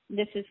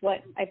this is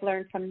what I've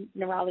learned from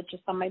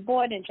neurologists on my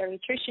board and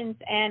geriatricians,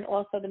 and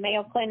also the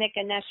Mayo Clinic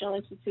and National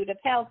Institute of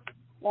Health,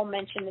 all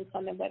mentioned this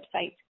on their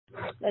website.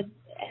 An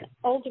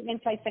older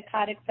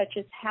antipsychotic such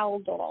as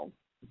Haldol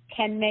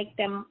can make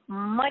them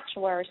much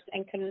worse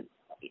and can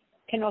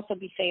also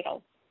be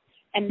fatal.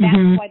 And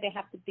that's why they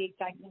have to be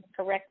diagnosed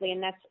correctly,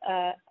 and that's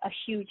a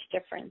huge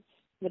difference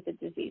with the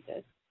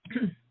diseases.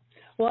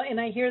 Well, and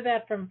I hear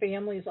that from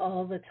families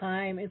all the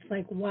time. It's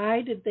like,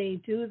 why did they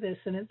do this?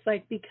 And it's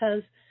like,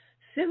 because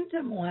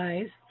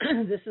symptom-wise,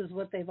 this is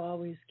what they've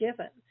always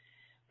given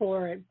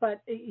for it.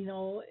 But, you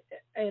know,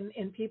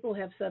 and people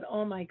have said,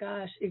 oh, my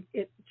gosh,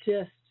 it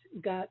just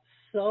got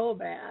so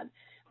bad.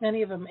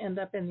 Many of them end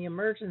up in the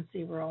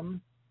emergency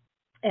room.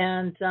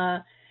 And,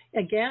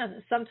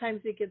 again,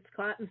 sometimes it gets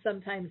caught and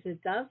sometimes it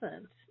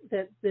doesn't,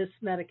 that this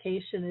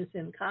medication is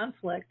in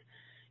conflict,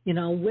 you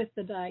know, with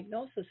the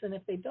diagnosis. And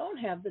if they don't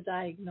have the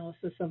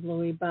diagnosis of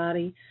Lewy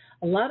body,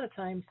 a lot of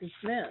times it's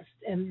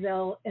missed. And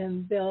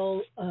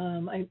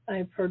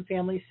I've heard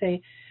families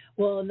say,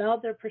 well, now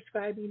they're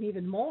prescribing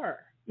even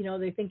more. You know,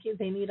 they think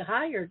they need a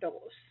higher dose,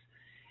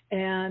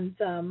 and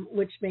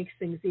which makes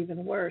things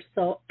even worse.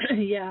 So,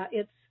 yeah,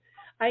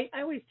 I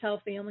always tell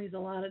families a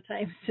lot of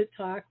times to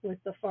talk with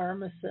the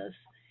pharmacist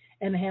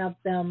and have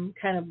them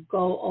kind of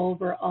go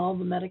over all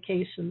the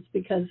medications,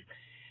 because,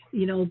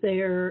 you know,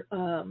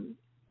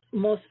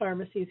 most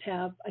pharmacies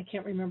have, I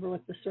can't remember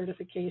what the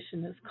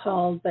certification is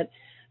called, but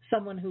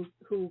someone who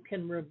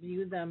can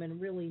review them and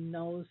really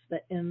knows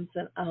the ins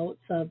and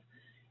outs of,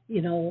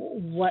 you know,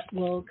 what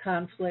will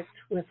conflict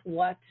with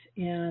what,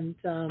 and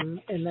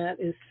that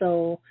is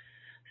so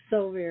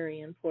very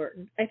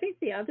important. I think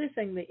the other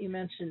thing that you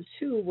mentioned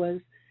too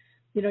was,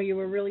 you know, you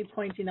were really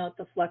pointing out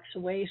the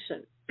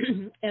fluctuation.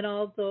 And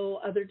although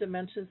other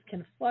dementias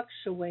can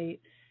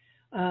fluctuate,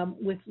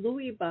 with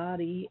Lewy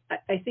body,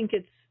 I think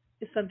it's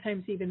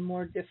sometimes even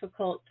more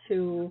difficult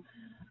to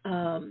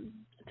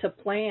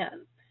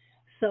plan.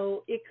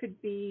 So it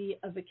could be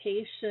a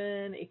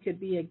vacation, it could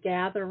be a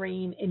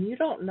gathering, and you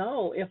don't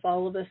know if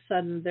all of a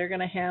sudden they're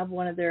going to have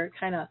one of their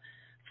kind of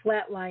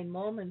flatline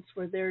moments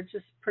where they're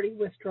just pretty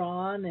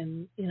withdrawn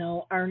and, you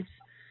know, aren't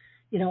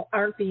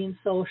being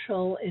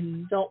social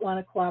and don't want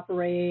to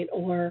cooperate,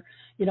 or,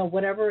 you know,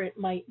 whatever it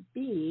might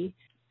be,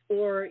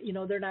 or, you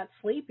know, they're not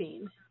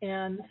sleeping,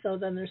 and so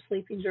then they're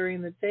sleeping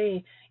during the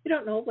day. You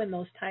don't know when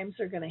those times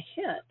are going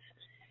to hit.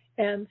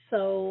 And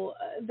so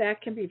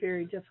that can be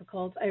very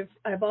difficult.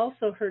 I've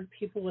also heard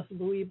people with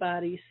Lewy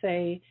body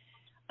say,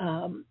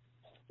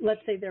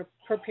 let's say they're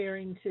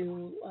preparing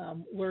to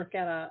work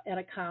at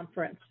a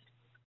conference,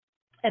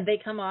 and they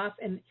come off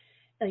and,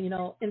 you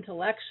know,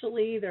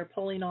 intellectually they're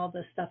pulling all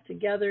this stuff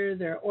together.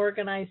 They're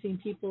organizing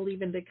people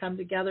even to come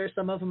together.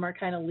 Some of them are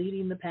kind of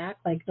leading the pack,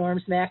 like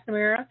Norm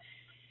McNamara.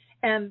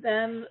 And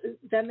then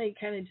they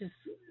kind of just,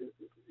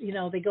 you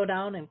know, they go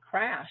down and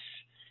crash,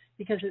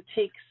 because it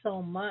takes so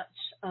much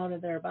out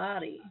of their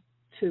body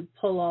to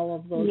pull all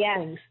of those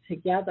things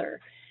together.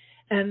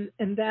 And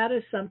that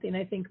is something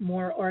I think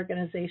more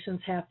organizations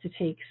have to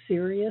take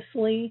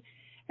seriously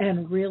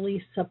and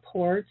really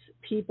support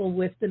people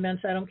with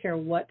dementia. I don't care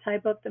what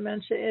type of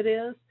dementia it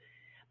is,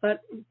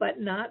 but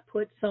not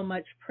put so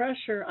much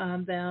pressure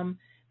on them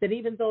that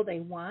even though they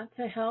want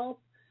to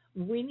help,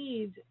 we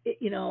need,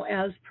 you know,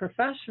 as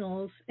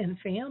professionals and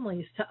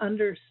families to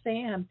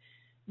understand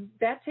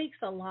that takes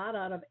a lot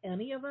out of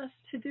any of us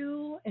to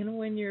do. And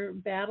when you're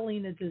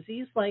battling a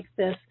disease like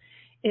this,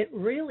 it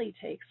really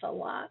takes a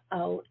lot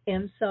out.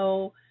 And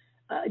so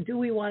do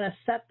we want to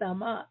set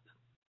them up,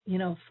 you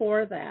know,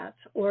 for that?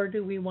 Or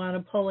do we want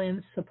to pull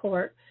in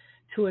support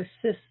to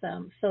assist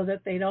them so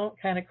that they don't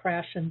kind of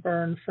crash and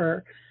burn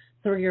for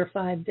 3 or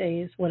 5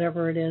 days,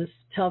 whatever it is,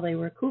 till they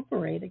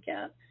recuperate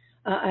again?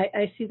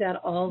 I see that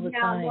all the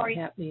time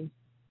happening.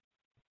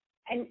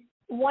 And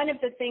one of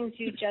the things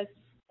you just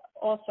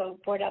also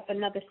brought up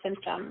another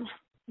symptom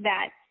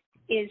that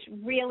is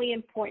really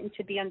important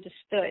to be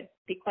understood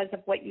because of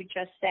what you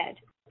just said.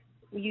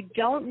 You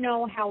don't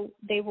know how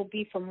they will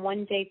be from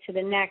one day to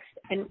the next,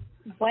 and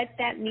what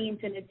that means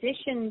in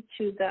addition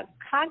to the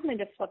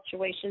cognitive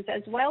fluctuations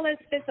as well as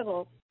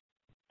physical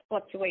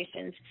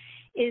fluctuations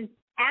is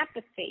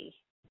apathy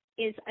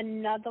is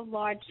another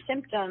large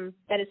symptom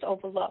that is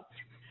overlooked.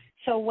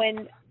 So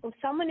when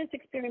someone is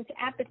experiencing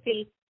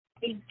apathy,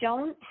 they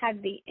don't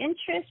have the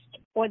interest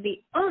or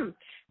the oomph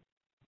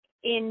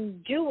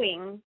in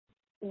doing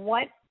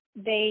what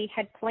they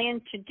had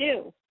planned to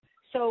do.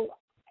 So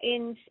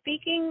in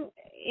speaking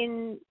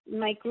in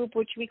my group,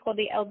 which we call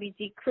the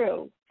LBD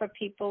crew for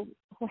people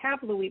who have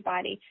Lewy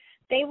body,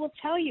 they will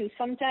tell you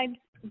sometimes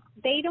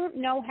they don't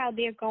know how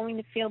they're going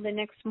to feel the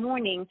next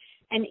morning.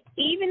 And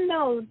even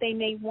though they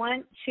may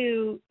want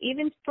to,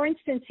 even for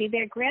instance, see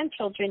their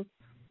grandchildren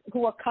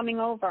who are coming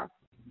over,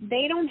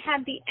 they don't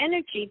have the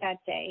energy that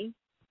day.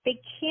 They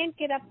can't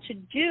get up to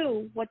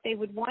do what they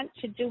would want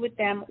to do with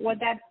them, or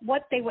that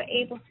what they were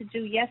able to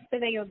do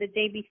yesterday or the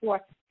day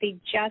before. They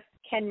just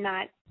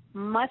cannot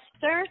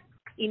muster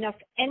enough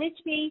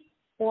energy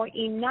or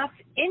enough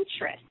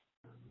interest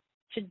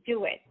to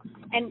do it.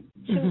 And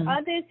to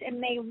others, it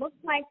may look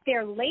like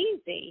they're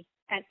lazy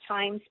at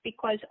times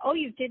because, oh,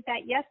 you did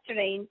that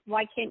yesterday,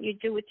 why can't you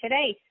do it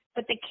today?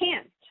 But they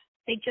can't.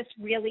 They just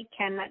really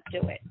cannot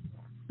do it.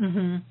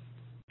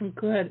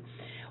 Good.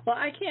 Well,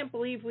 I can't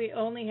believe we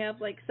only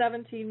have like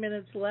 17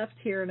 minutes left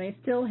here, and I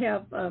still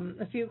have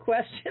a few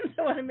questions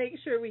I want to make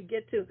sure we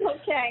get to.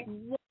 Okay.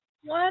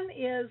 One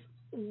is,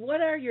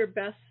 what are your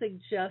best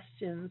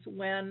suggestions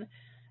when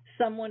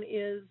someone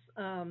is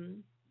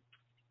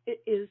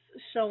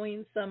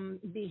showing some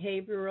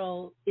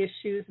behavioral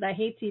issues? And I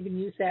hate to even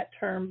use that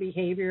term,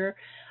 behavior.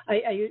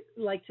 I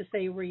like to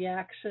say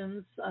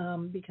reactions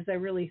because I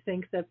really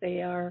think that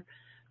they are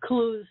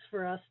clues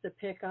for us to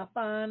pick up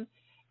on.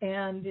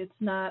 And it's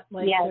not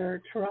like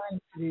they're trying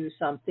to do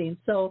something.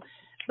 So,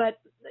 but,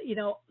 you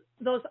know,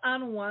 those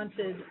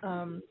unwanted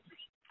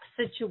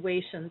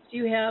situations, do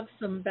you have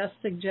some best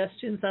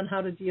suggestions on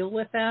how to deal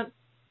with that?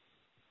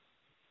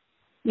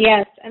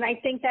 Yes, and I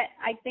think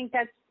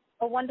that's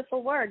a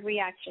wonderful word,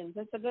 reactions.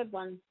 That's a good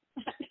one.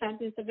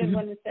 That's a good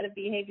one instead of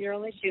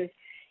behavioral issues.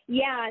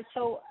 Yeah,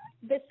 so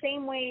the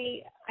same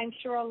way I'm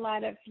sure a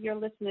lot of your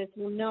listeners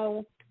will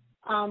know,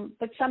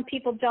 but some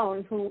people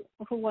don't who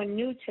are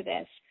new to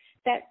this,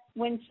 that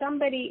when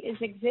somebody is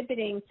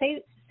exhibiting,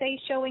 say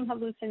showing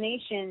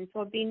hallucinations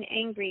or being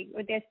angry,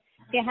 or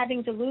they're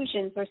having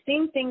delusions or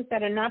seeing things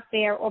that are not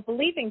there or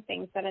believing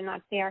things that are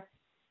not there,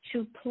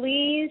 to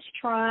please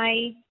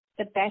try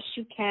the best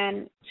you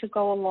can to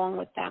go along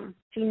with them.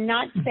 Do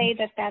not say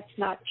that that's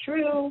not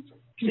true.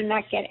 Do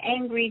not get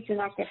angry. Do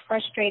not get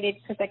frustrated,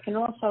 because I can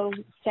also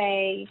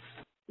say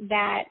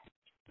that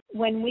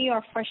when we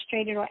are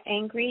frustrated or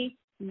angry,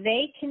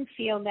 they can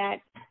feel that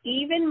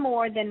even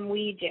more than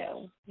we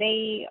do.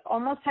 They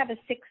almost have a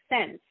sixth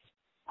sense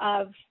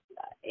of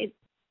it.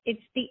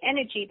 It's the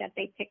energy that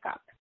they pick up,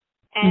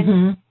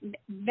 and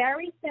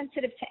very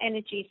sensitive to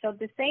energy. So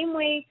the same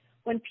way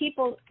when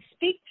people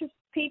speak to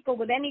people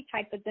with any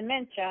type of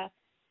dementia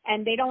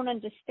and they don't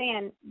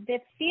understand, their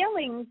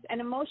feelings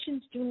and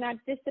emotions do not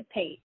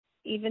dissipate,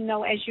 even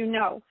though, as you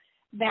know,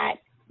 that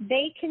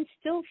they can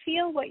still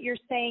feel what you're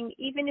saying,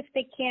 even if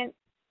they can't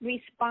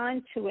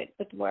respond to it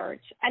with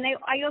words. And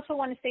I also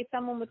want to say,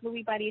 someone with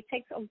Lewy body,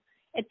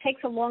 it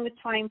takes a longer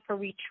time for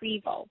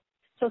retrieval.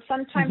 So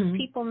sometimes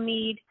people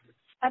need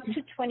up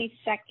to 20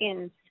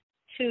 seconds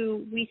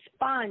to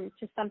respond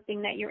to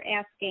something that you're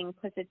asking,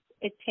 because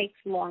it takes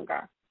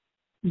longer.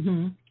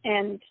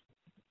 And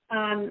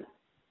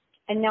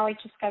now I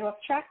just got off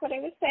track what I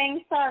was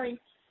saying. Sorry.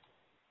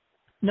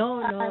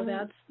 No,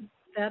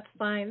 that's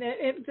fine.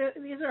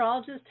 These are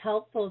all just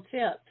helpful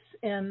tips,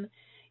 and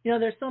you know,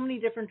 there's so many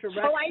different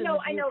directions. Oh, I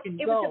know.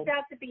 It go. was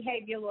about the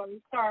behavior,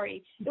 Lori.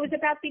 Sorry. It was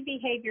about the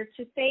behavior,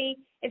 to say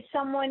if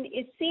someone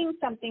is seeing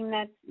something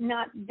that's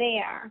not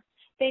there,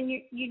 then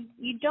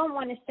you don't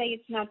want to say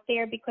it's not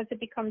there, because it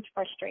becomes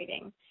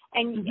frustrating.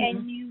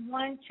 And you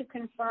want to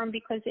confirm,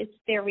 because it's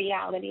their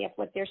reality of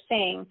what they're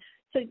saying.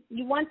 So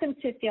you want them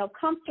to feel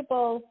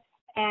comfortable,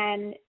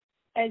 and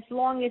as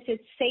long as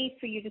it's safe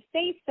for you to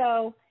say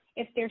so,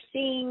 if they're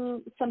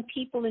seeing some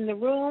people in the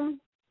room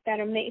that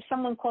are,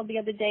 someone called the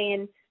other day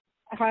and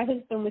her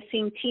husband was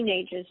seeing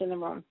teenagers in the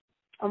room.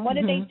 And what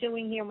are they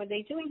doing here? What are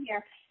they doing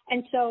here?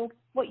 And so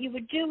what you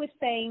would do is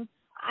saying,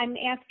 I'm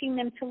asking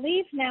them to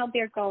leave now.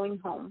 They're going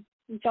home.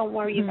 Don't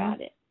worry about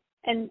it.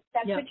 And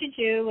that's what you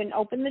do, and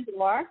open the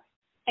door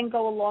and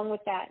go along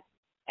with that.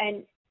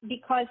 And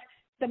because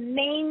the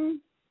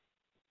main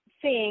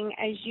thing,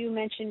 as you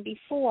mentioned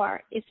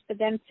before, is for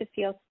them to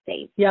feel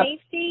safe.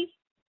 Safety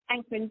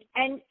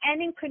and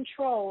in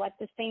control at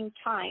the same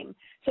time.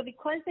 So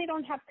because they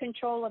don't have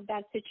control of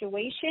that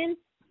situation,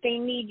 they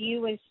need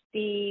you as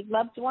the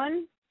loved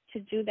one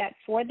to do that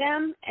for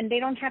them, and they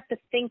don't have to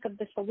think of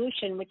the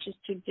solution, which is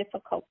too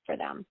difficult for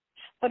them.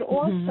 But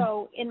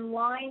also in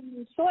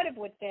line sort of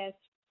with this,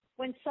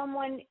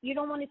 when you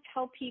don't want to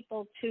tell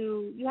people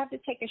you have to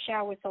take a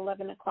shower at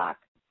 11 o'clock.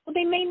 Well,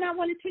 they may not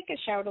want to take a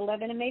shower at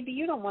 11, and maybe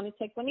you don't want to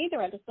take one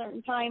either at a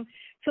certain time.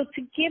 So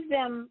to give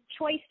them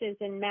choices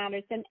in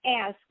matters and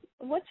ask,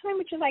 what time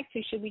would you like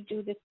to? Should we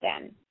do this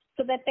then?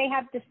 So that they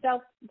have the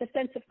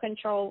sense of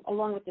control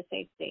along with the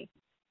safety.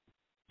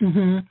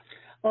 Mm-hmm.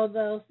 Well,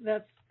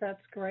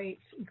 that's great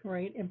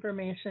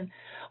information.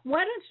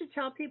 Why don't you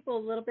tell people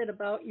a little bit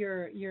about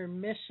your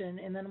mission,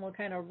 and then we'll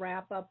kind of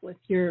wrap up with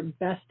your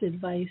best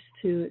advice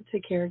to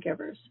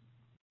caregivers.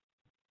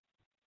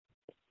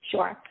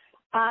 Sure.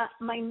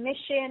 My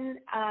mission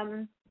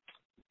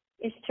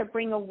is to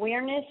bring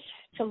awareness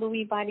to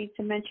Lewy body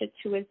dementia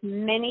to as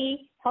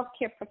many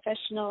healthcare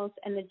professionals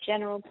and the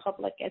general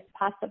public as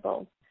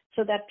possible,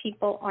 so that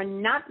people are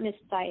not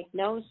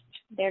misdiagnosed,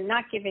 they're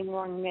not giving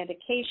wrong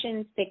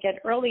medications, they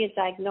get earlier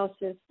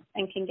diagnosis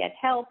and can get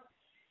help.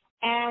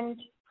 And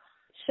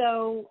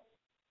so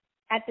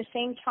at the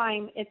same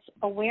time, it's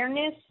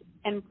awareness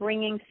and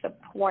bringing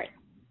support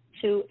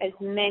to as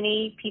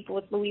many people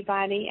with Lewy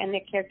body and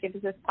their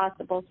caregivers as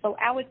possible. So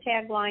our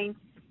tagline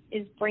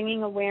is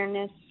bringing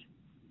awareness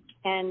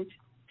and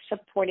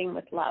supporting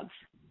with love.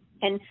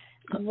 And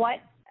what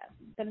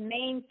the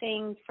main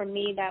thing for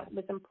me that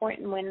was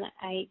important when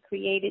I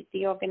created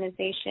the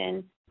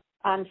organization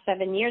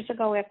 7 years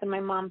ago after my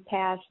mom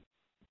passed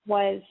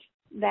was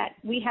that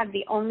we have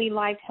the only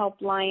live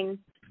helpline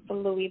for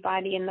Lewy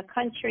body in the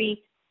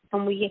country,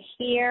 and we are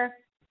here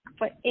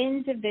for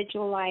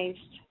individualized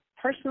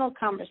personal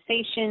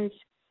conversations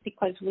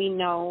because we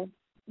know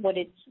what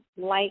it's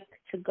like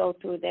to go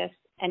through this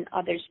and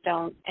others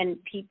don't,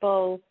 and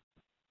people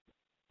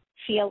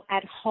feel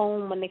at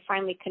home when they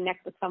finally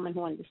connect with someone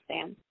who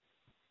understands.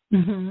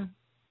 Mm-hmm.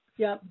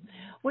 Yep.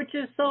 Which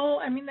is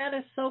that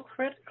is so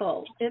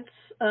critical. It's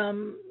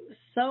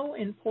so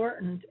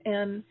important.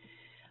 And,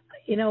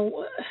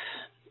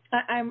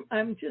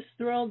 I'm just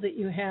thrilled that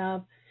you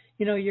have,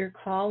 your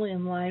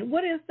call-in line.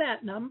 What is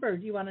that number?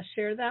 Do you want to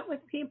share that with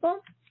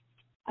people?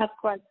 Of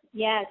course,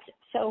 yes.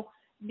 So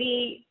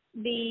the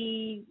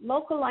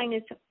local line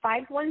is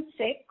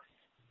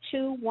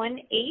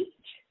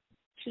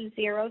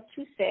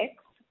 516-218-2026.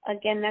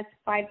 Again, that's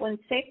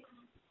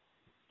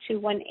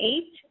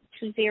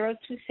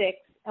 516-218-2026,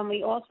 and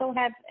we also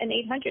have an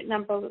 800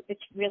 number.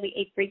 It's really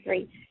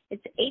 833.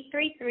 It's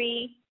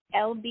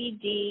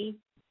 833-LBD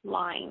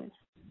line.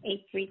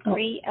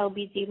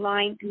 833-LBD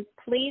line. And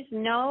please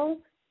know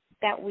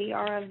that we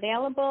are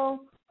available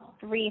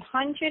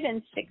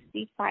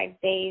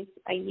 365 days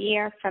a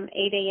year from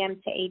 8 a.m.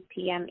 to 8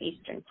 p.m.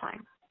 Eastern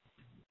Time.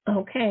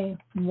 Okay,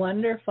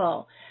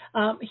 wonderful.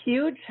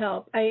 Huge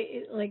help.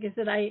 Like I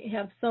said, I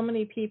have so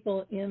many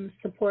people in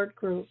support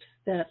groups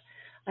that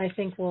I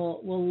think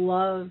will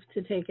love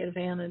to take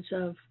advantage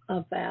of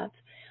that,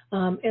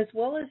 as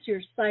well as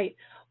your site.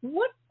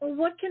 What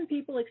can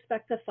people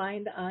expect to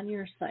find on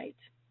your site?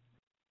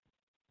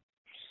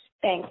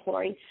 Thanks,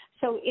 Lori.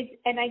 So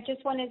and I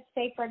just want to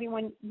say for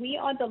everyone, we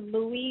are the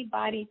Lewy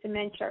Body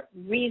Dementia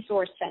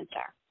Resource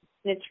Center.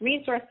 And it's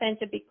Resource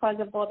Center because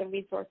of all the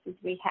resources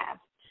we have.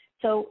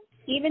 So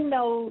even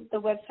though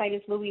the website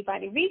is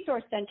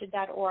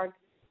LewyBodyResourceCenter.org,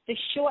 the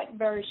short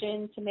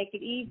version to make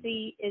it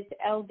easy is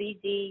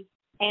LBDNY.org,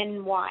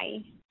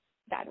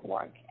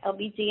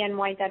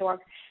 LBDNY.org.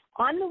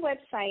 On the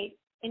website,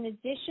 in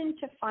addition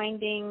to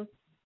finding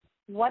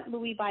what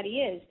Lewy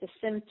body is, the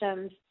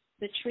symptoms,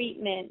 the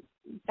treatment,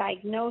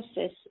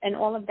 diagnosis, and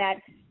all of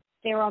that,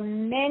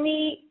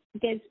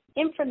 there's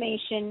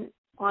information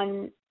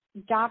on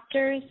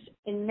doctors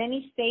in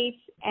many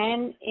states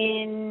and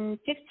in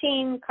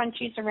 15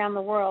 countries around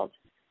the world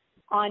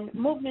on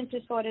movement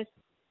disorders,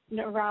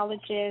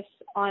 neurologists,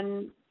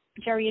 on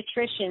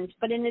geriatricians.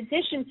 But in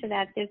addition to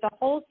that, there's a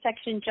whole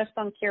section just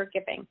on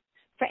caregiving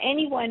for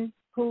anyone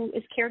who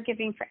is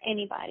caregiving for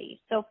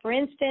anybody. So, for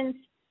instance,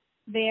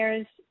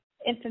 there's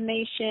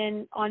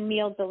information on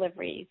meal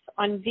deliveries,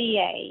 on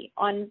VA,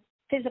 on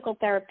physical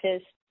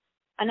therapists,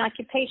 on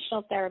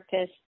occupational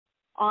therapists,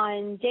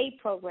 on day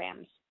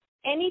programs.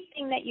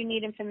 Anything that you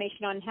need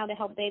information on how to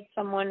help bathe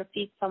someone or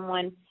feed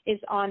someone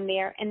is on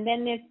there. And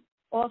then there's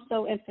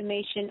also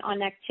information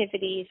on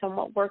activities, on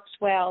what works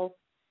well,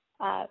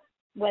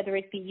 whether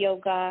it be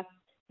yoga,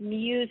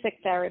 music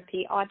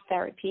therapy, art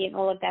therapy, and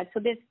all of that. So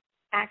there's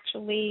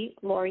actually,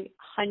 Lori,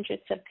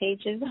 hundreds of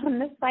pages on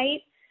the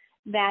site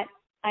that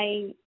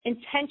I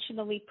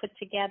intentionally put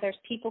together so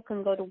people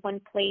can go to one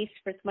place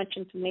for as much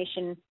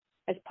information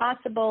as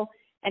possible,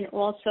 and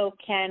also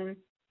can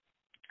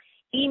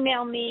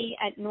email me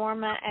at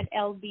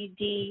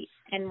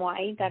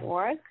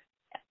norma@lbdny.org,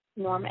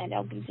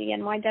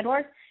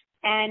 norma@lbdny.org,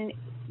 and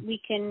we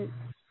can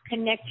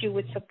connect you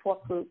with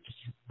support groups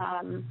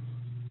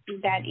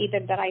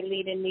that I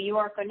lead in New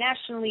York or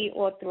nationally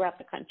or throughout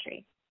the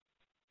country.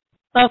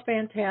 Oh,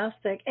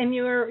 fantastic. And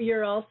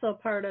you're also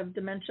part of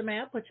Dementia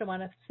Map, which I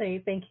want to say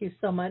thank you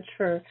so much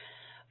for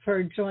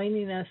for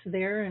joining us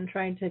there and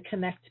trying to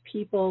connect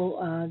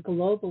people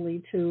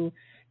globally to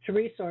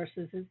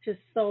resources. It's just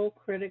so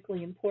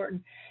critically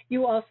important.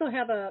 You also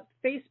have a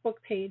Facebook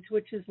page,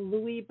 which is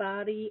Lewy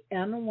Body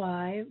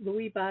NY,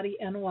 Lewy Body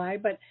NY,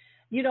 but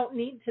you don't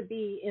need to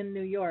be in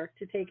New York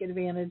to take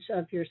advantage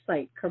of your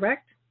site,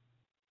 correct?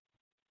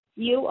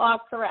 You are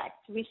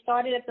correct. We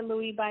started at the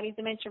Lewy Body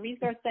Dementia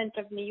Resource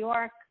Center of New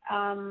York.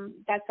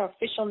 That's our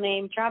official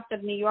name, dropped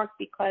of New York,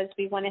 because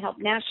we want to help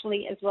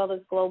nationally as well as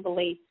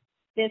globally.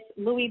 This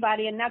Lewy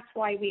Body, and that's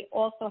why we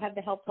also have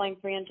the helpline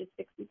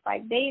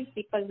 365 days,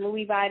 because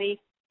Lewy Body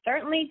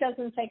certainly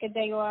doesn't take a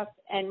day off,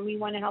 and we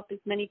want to help as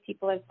many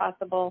people as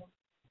possible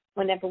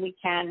whenever we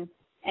can.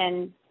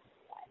 And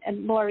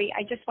Lori,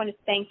 I just want to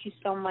thank you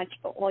so much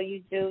for all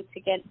you do to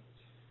get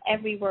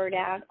every word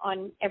out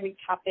on every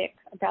topic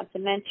about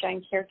dementia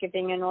and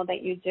caregiving and all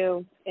that you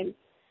do in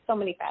so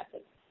many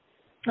facets.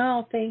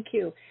 Oh, thank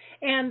you.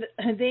 And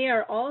they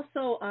are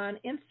also on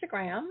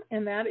Instagram,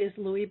 and that is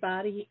Lewy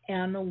Body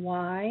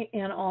NY,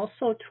 and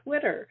also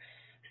Twitter.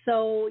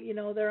 So,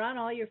 they're on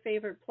all your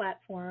favorite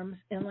platforms.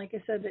 And like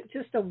I said, it's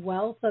just a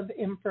wealth of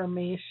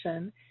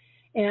information.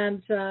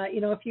 And,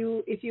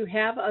 if you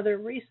have other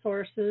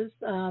resources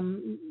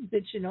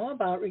that you know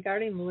about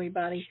regarding Lewy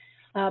Body,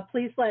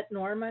 please let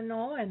Norma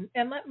know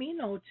and let me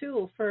know,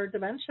 too, for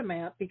Dementia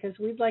Map, because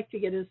we'd like to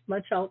get as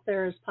much out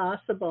there as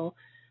possible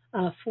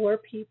for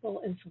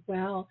people as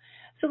well.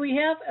 So we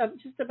have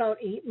just about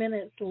 8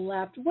 minutes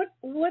left.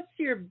 What's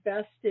your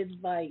best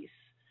advice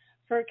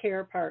for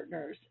care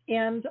partners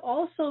and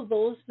also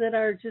those that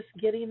are just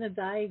getting a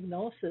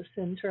diagnosis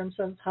in terms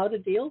of how to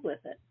deal with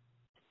it?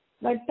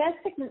 My best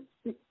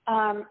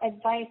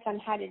advice on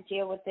how to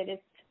deal with it is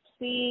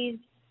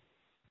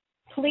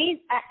please,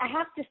 I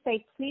have to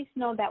say, please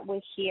know that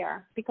we're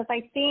here, because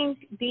I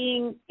think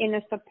being in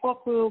a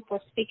support group or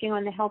speaking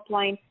on the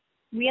helpline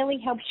really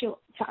helps you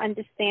to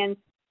understand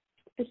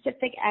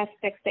specific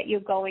aspects that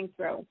you're going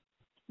through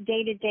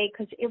day to day,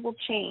 because it will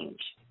change.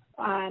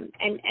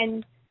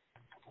 And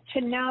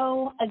to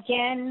know,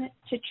 again,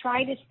 to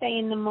try to stay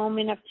in the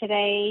moment of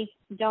today.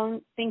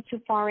 Don't think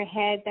too far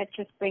ahead. That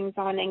just brings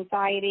on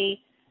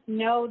anxiety.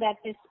 Know that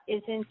this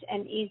isn't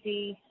an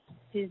easy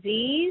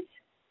disease.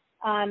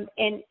 And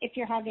if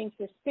you're having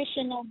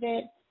suspicion of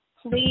it,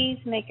 please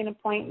make an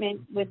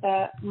appointment with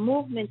a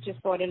movement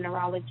disorder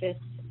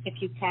neurologist if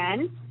you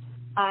can.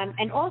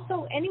 And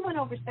also, anyone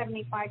over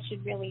 75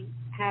 should really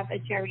have a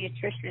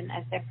geriatrician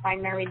as their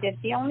primary. They're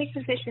the only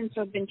physicians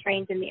who have been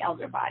trained in the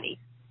elder body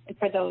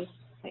for those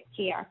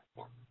here.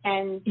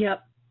 And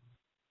yep.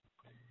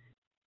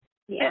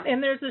 Yeah.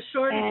 And there's a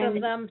shortage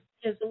of them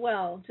as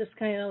well, just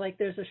kind of like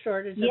there's a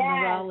shortage of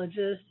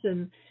neurologists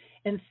and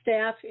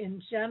staff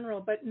in general.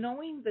 But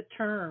knowing the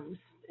terms,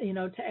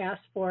 to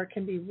ask for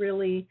can be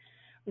really,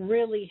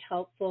 really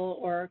helpful,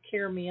 or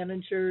care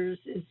managers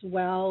as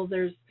well.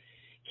 There's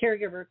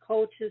caregiver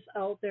coaches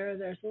out there.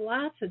 There's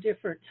lots of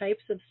different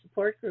types of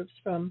support groups,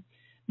 from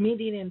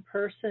meeting in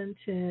person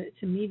to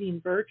meeting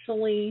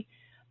virtually.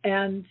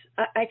 And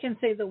I can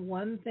say the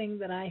one thing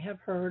that I have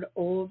heard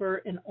over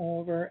and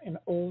over and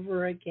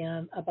over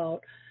again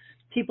about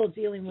people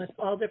dealing with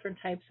all different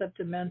types of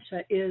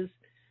dementia is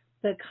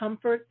the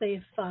comfort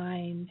they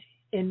find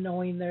in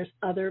knowing there's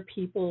other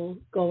people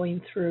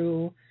going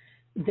through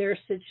their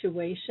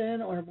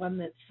situation or one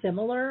that's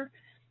similar.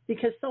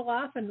 Because so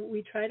often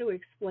we try to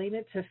explain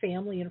it to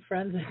family and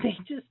friends,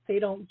 and they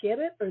don't get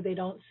it, or they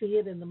don't see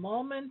it in the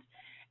moment,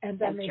 and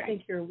then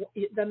think you're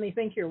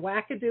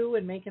wackadoo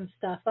and making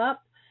stuff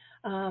up.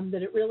 That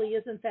it really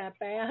isn't that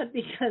bad,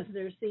 because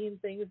they're seeing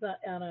things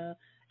at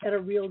a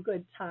real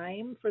good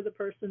time for the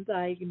person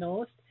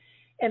diagnosed,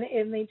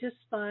 and they just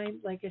find,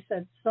 like I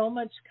said, so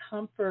much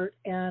comfort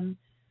and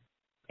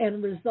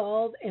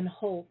resolve and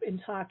hope in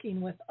talking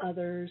with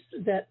others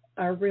that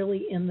are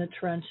really in the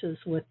trenches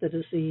with the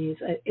disease.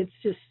 It's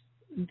just,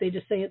 they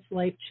just say it's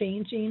life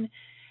changing,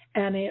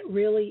 and it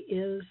really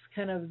is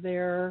kind of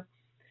their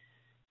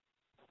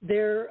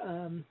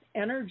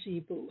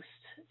energy boost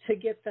to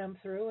get them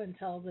through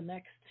until the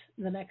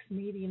next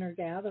meeting or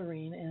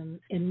gathering. And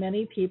in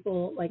many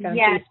people, like on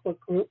Facebook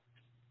group,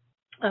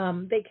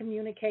 they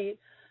communicate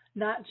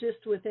not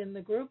just within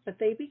the group, but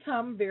they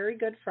become very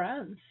good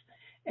friends,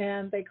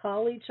 and they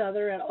call each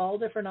other at all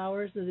different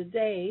hours of the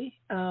day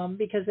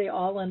because they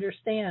all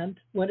understand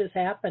what is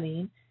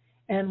happening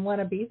and want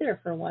to be there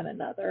for one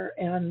another.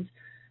 And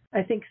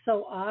I think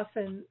so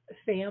often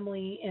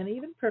family and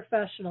even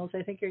professionals,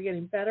 I think, are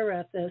getting better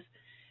at this,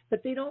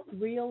 but they don't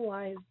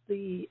realize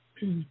the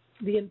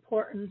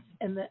importance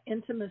and the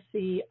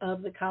intimacy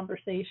of the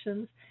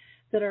conversations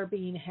that are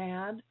being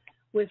had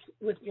with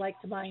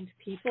like-minded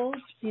people,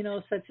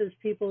 such as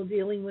people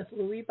dealing with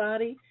Lewy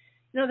body.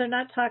 They're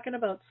not talking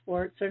about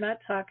sports. They're not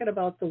talking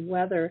about the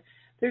weather.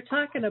 They're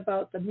talking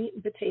about the meat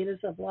and potatoes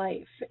of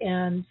life,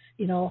 and,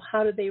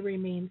 how do they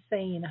remain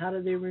sane? How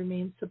do they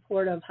remain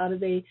supportive? How do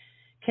they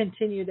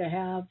continue to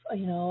have,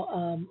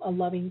 a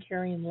loving,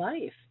 caring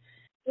life?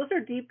 Those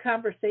are deep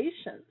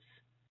conversations.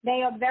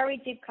 They are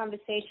very deep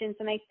conversations,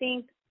 and I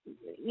think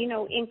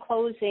in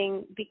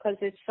closing, because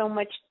there's so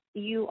much,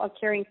 you are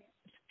caring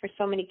for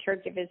so many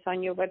caregivers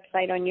on your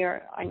website, on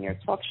your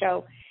talk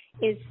show,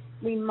 is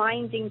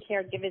reminding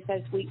caregivers,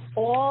 as we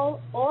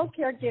all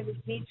caregivers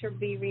need to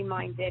be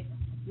reminded,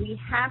 we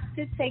have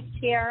to take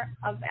care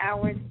of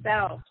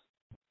ourselves,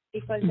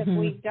 because if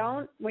we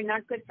don't, we're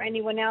not good for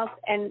anyone else.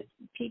 And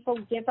people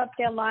give up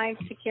their lives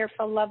to care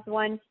for loved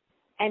ones,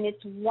 and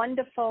it's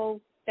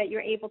wonderful that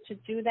you're able to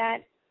do that,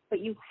 but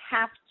you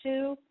have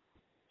to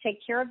take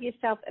care of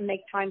yourself and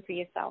make time for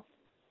yourself.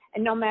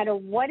 And no matter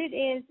what it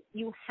is,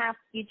 you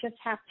just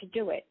have to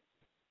do it.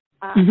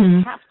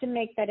 You have to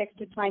make that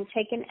extra time.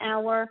 Take an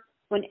hour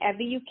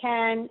whenever you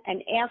can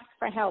and ask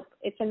for help.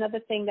 It's another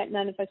thing that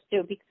none of us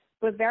do, because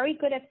we're very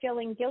good at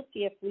feeling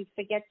guilty if we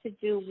forget to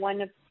do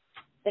one of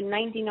the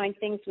 99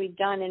 things we've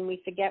done, and we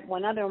forget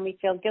one other and we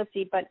feel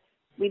guilty, but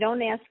we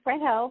don't ask for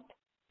help.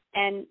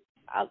 And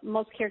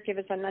most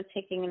caregivers are not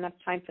taking enough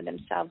time for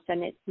themselves,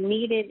 and it's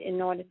needed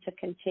in order to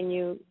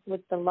continue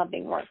with the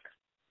loving work.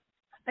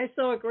 I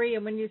so agree.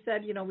 And when you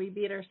said, we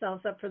beat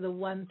ourselves up for the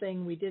one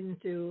thing we didn't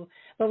do,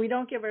 but we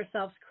don't give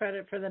ourselves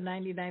credit for the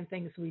 99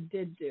 things we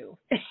did do.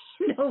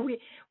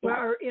 Where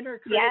our inner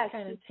critic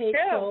kind of takes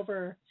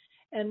over,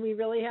 and we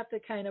really have to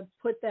kind of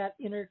put that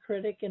inner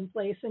critic in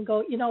place and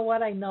go, you know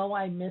what, I know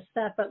I missed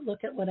that, but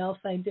look at what else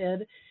I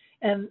did.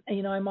 And,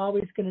 I'm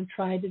always going to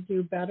try to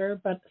do better,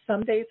 but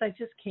some days I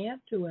just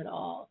can't do it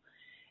all.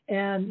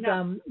 And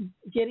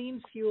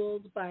getting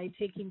fueled by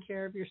taking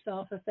care of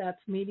yourself, if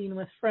that's meeting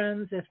with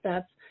friends, if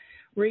that's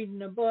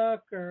reading a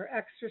book or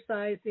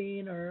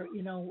exercising or,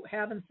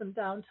 having some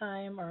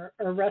downtime or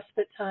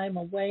respite time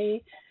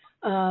away,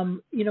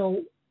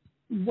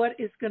 what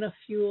is going to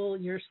fuel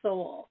your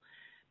soul?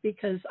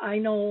 Because I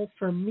know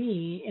for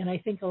me, and I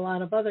think a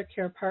lot of other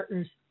care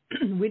partners,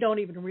 we don't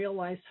even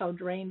realize how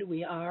drained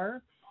we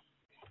are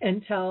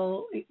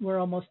until we're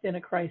almost in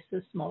a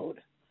crisis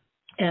mode.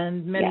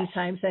 And many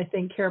times I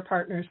think care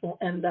partners will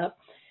end up,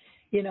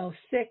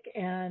 sick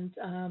and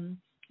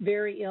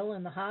very ill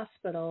in the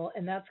hospital.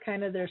 And that's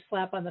kind of their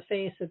slap on the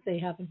face if they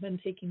haven't been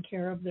taking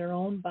care of their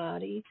own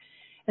body.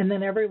 And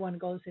then everyone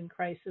goes in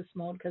crisis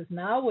mode, because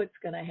now what's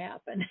going to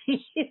happen,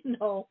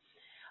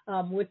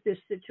 with this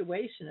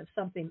situation if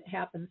something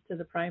happens to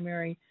the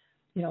primary,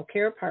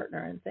 care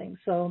partner and things.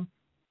 So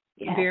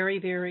very,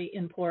 very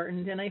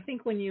important. And I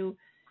think when you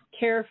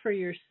care for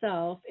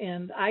yourself,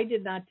 and I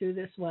did not do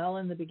this well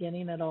in the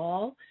beginning at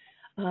all.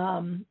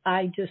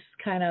 I just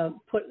kind of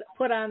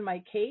put on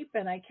my cape,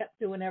 and I kept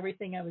doing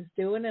everything I was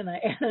doing, and I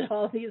added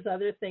all these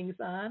other things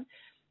on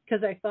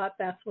because I thought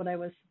that's what I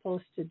was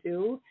supposed to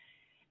do.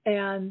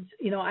 And,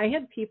 I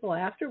had people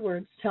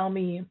afterwards tell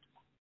me,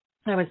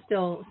 I was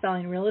still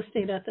selling real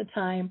estate at the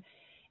time,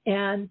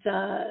 and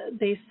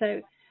they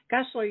said,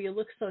 gosh, Lori, you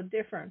look so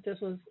different. This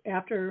was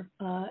after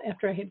I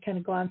had kind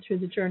of gone through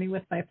the journey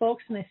with my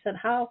folks. And I said,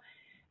 how?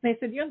 And they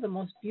said, you have the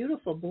most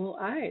beautiful blue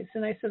eyes.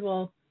 And I said,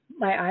 well,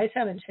 my eyes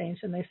haven't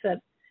changed. And they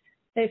said,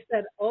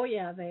 oh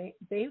yeah, they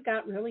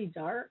got really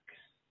dark,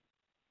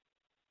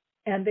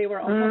 and they were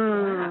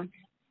almost black.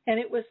 And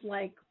it was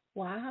like,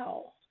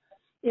 wow.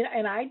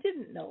 And I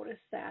didn't notice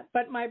that,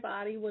 but my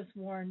body was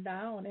worn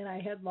down, and I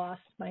had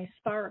lost my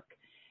spark,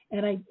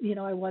 and I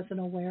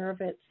wasn't aware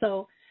of it.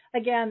 So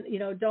again,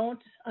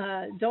 don't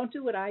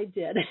do what I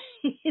did.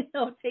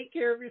 Take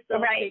care of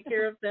yourself, take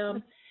care of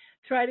them.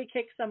 Try to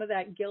kick some of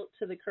that guilt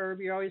to the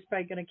curb. You're always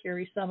probably going to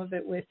carry some of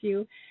it with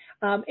you.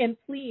 And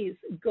please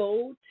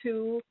go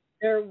to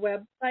their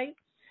website,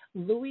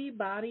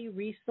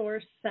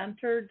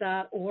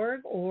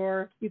 lewybodyresourcecenter.org,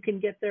 or you can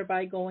get there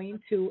by going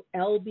to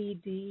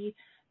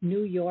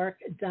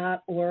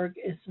lbdnewyork.org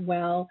as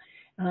well.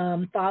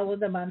 Follow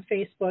them on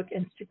Facebook,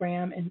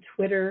 Instagram, and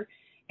Twitter.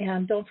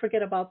 And don't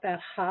forget about that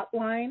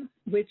hotline,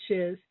 which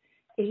is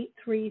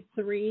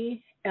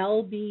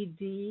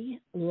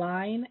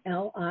 833-LBD-LINE,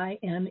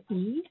 LINE.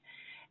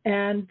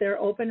 And they're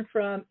open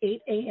from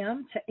 8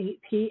 a.m. to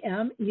 8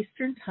 p.m.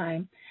 Eastern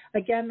Time.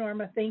 Again,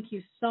 Norma, thank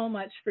you so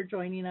much for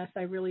joining us.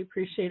 I really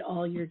appreciate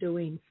all you're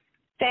doing.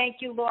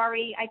 Thank you,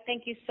 Lori. I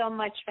thank you so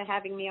much for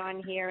having me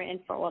on here and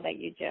for all that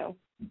you do.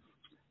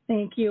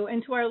 Thank you.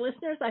 And to our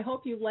listeners, I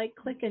hope you like,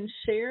 click, and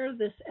share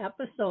this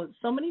episode.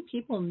 So many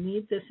people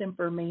need this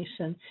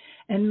information,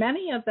 and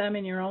many of them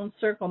in your own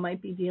circle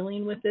might be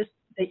dealing with this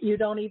that you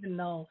don't even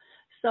know.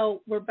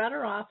 So we're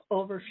better off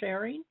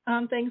oversharing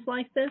on things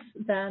like this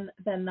than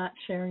not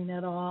sharing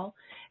at all.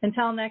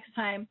 Until next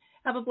time,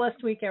 have a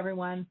blessed week,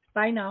 everyone.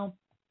 Bye now.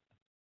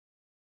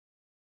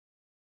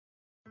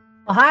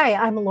 Well, hi,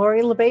 I'm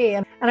Lori Lewy,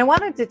 and I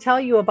wanted to tell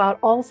you about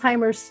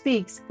Alzheimer's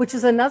Speaks, which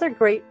is another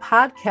great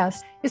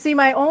podcast. You see,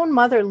 my own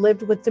mother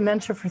lived with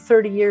dementia for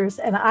 30 years,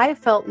 and I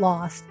felt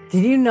lost.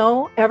 Did you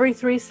know every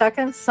 3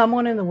 seconds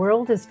someone in the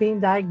world is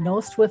being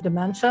diagnosed with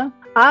dementia?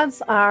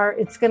 Odds are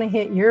it's going to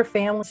hit your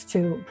families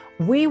too.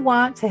 We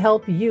want to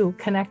help you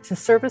connect to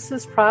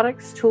services,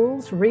 products,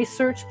 tools,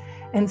 research,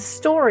 and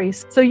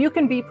stories so you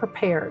can be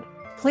prepared.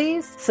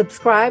 Please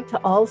subscribe to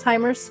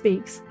Alzheimer's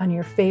Speaks on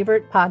your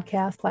favorite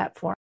podcast platform.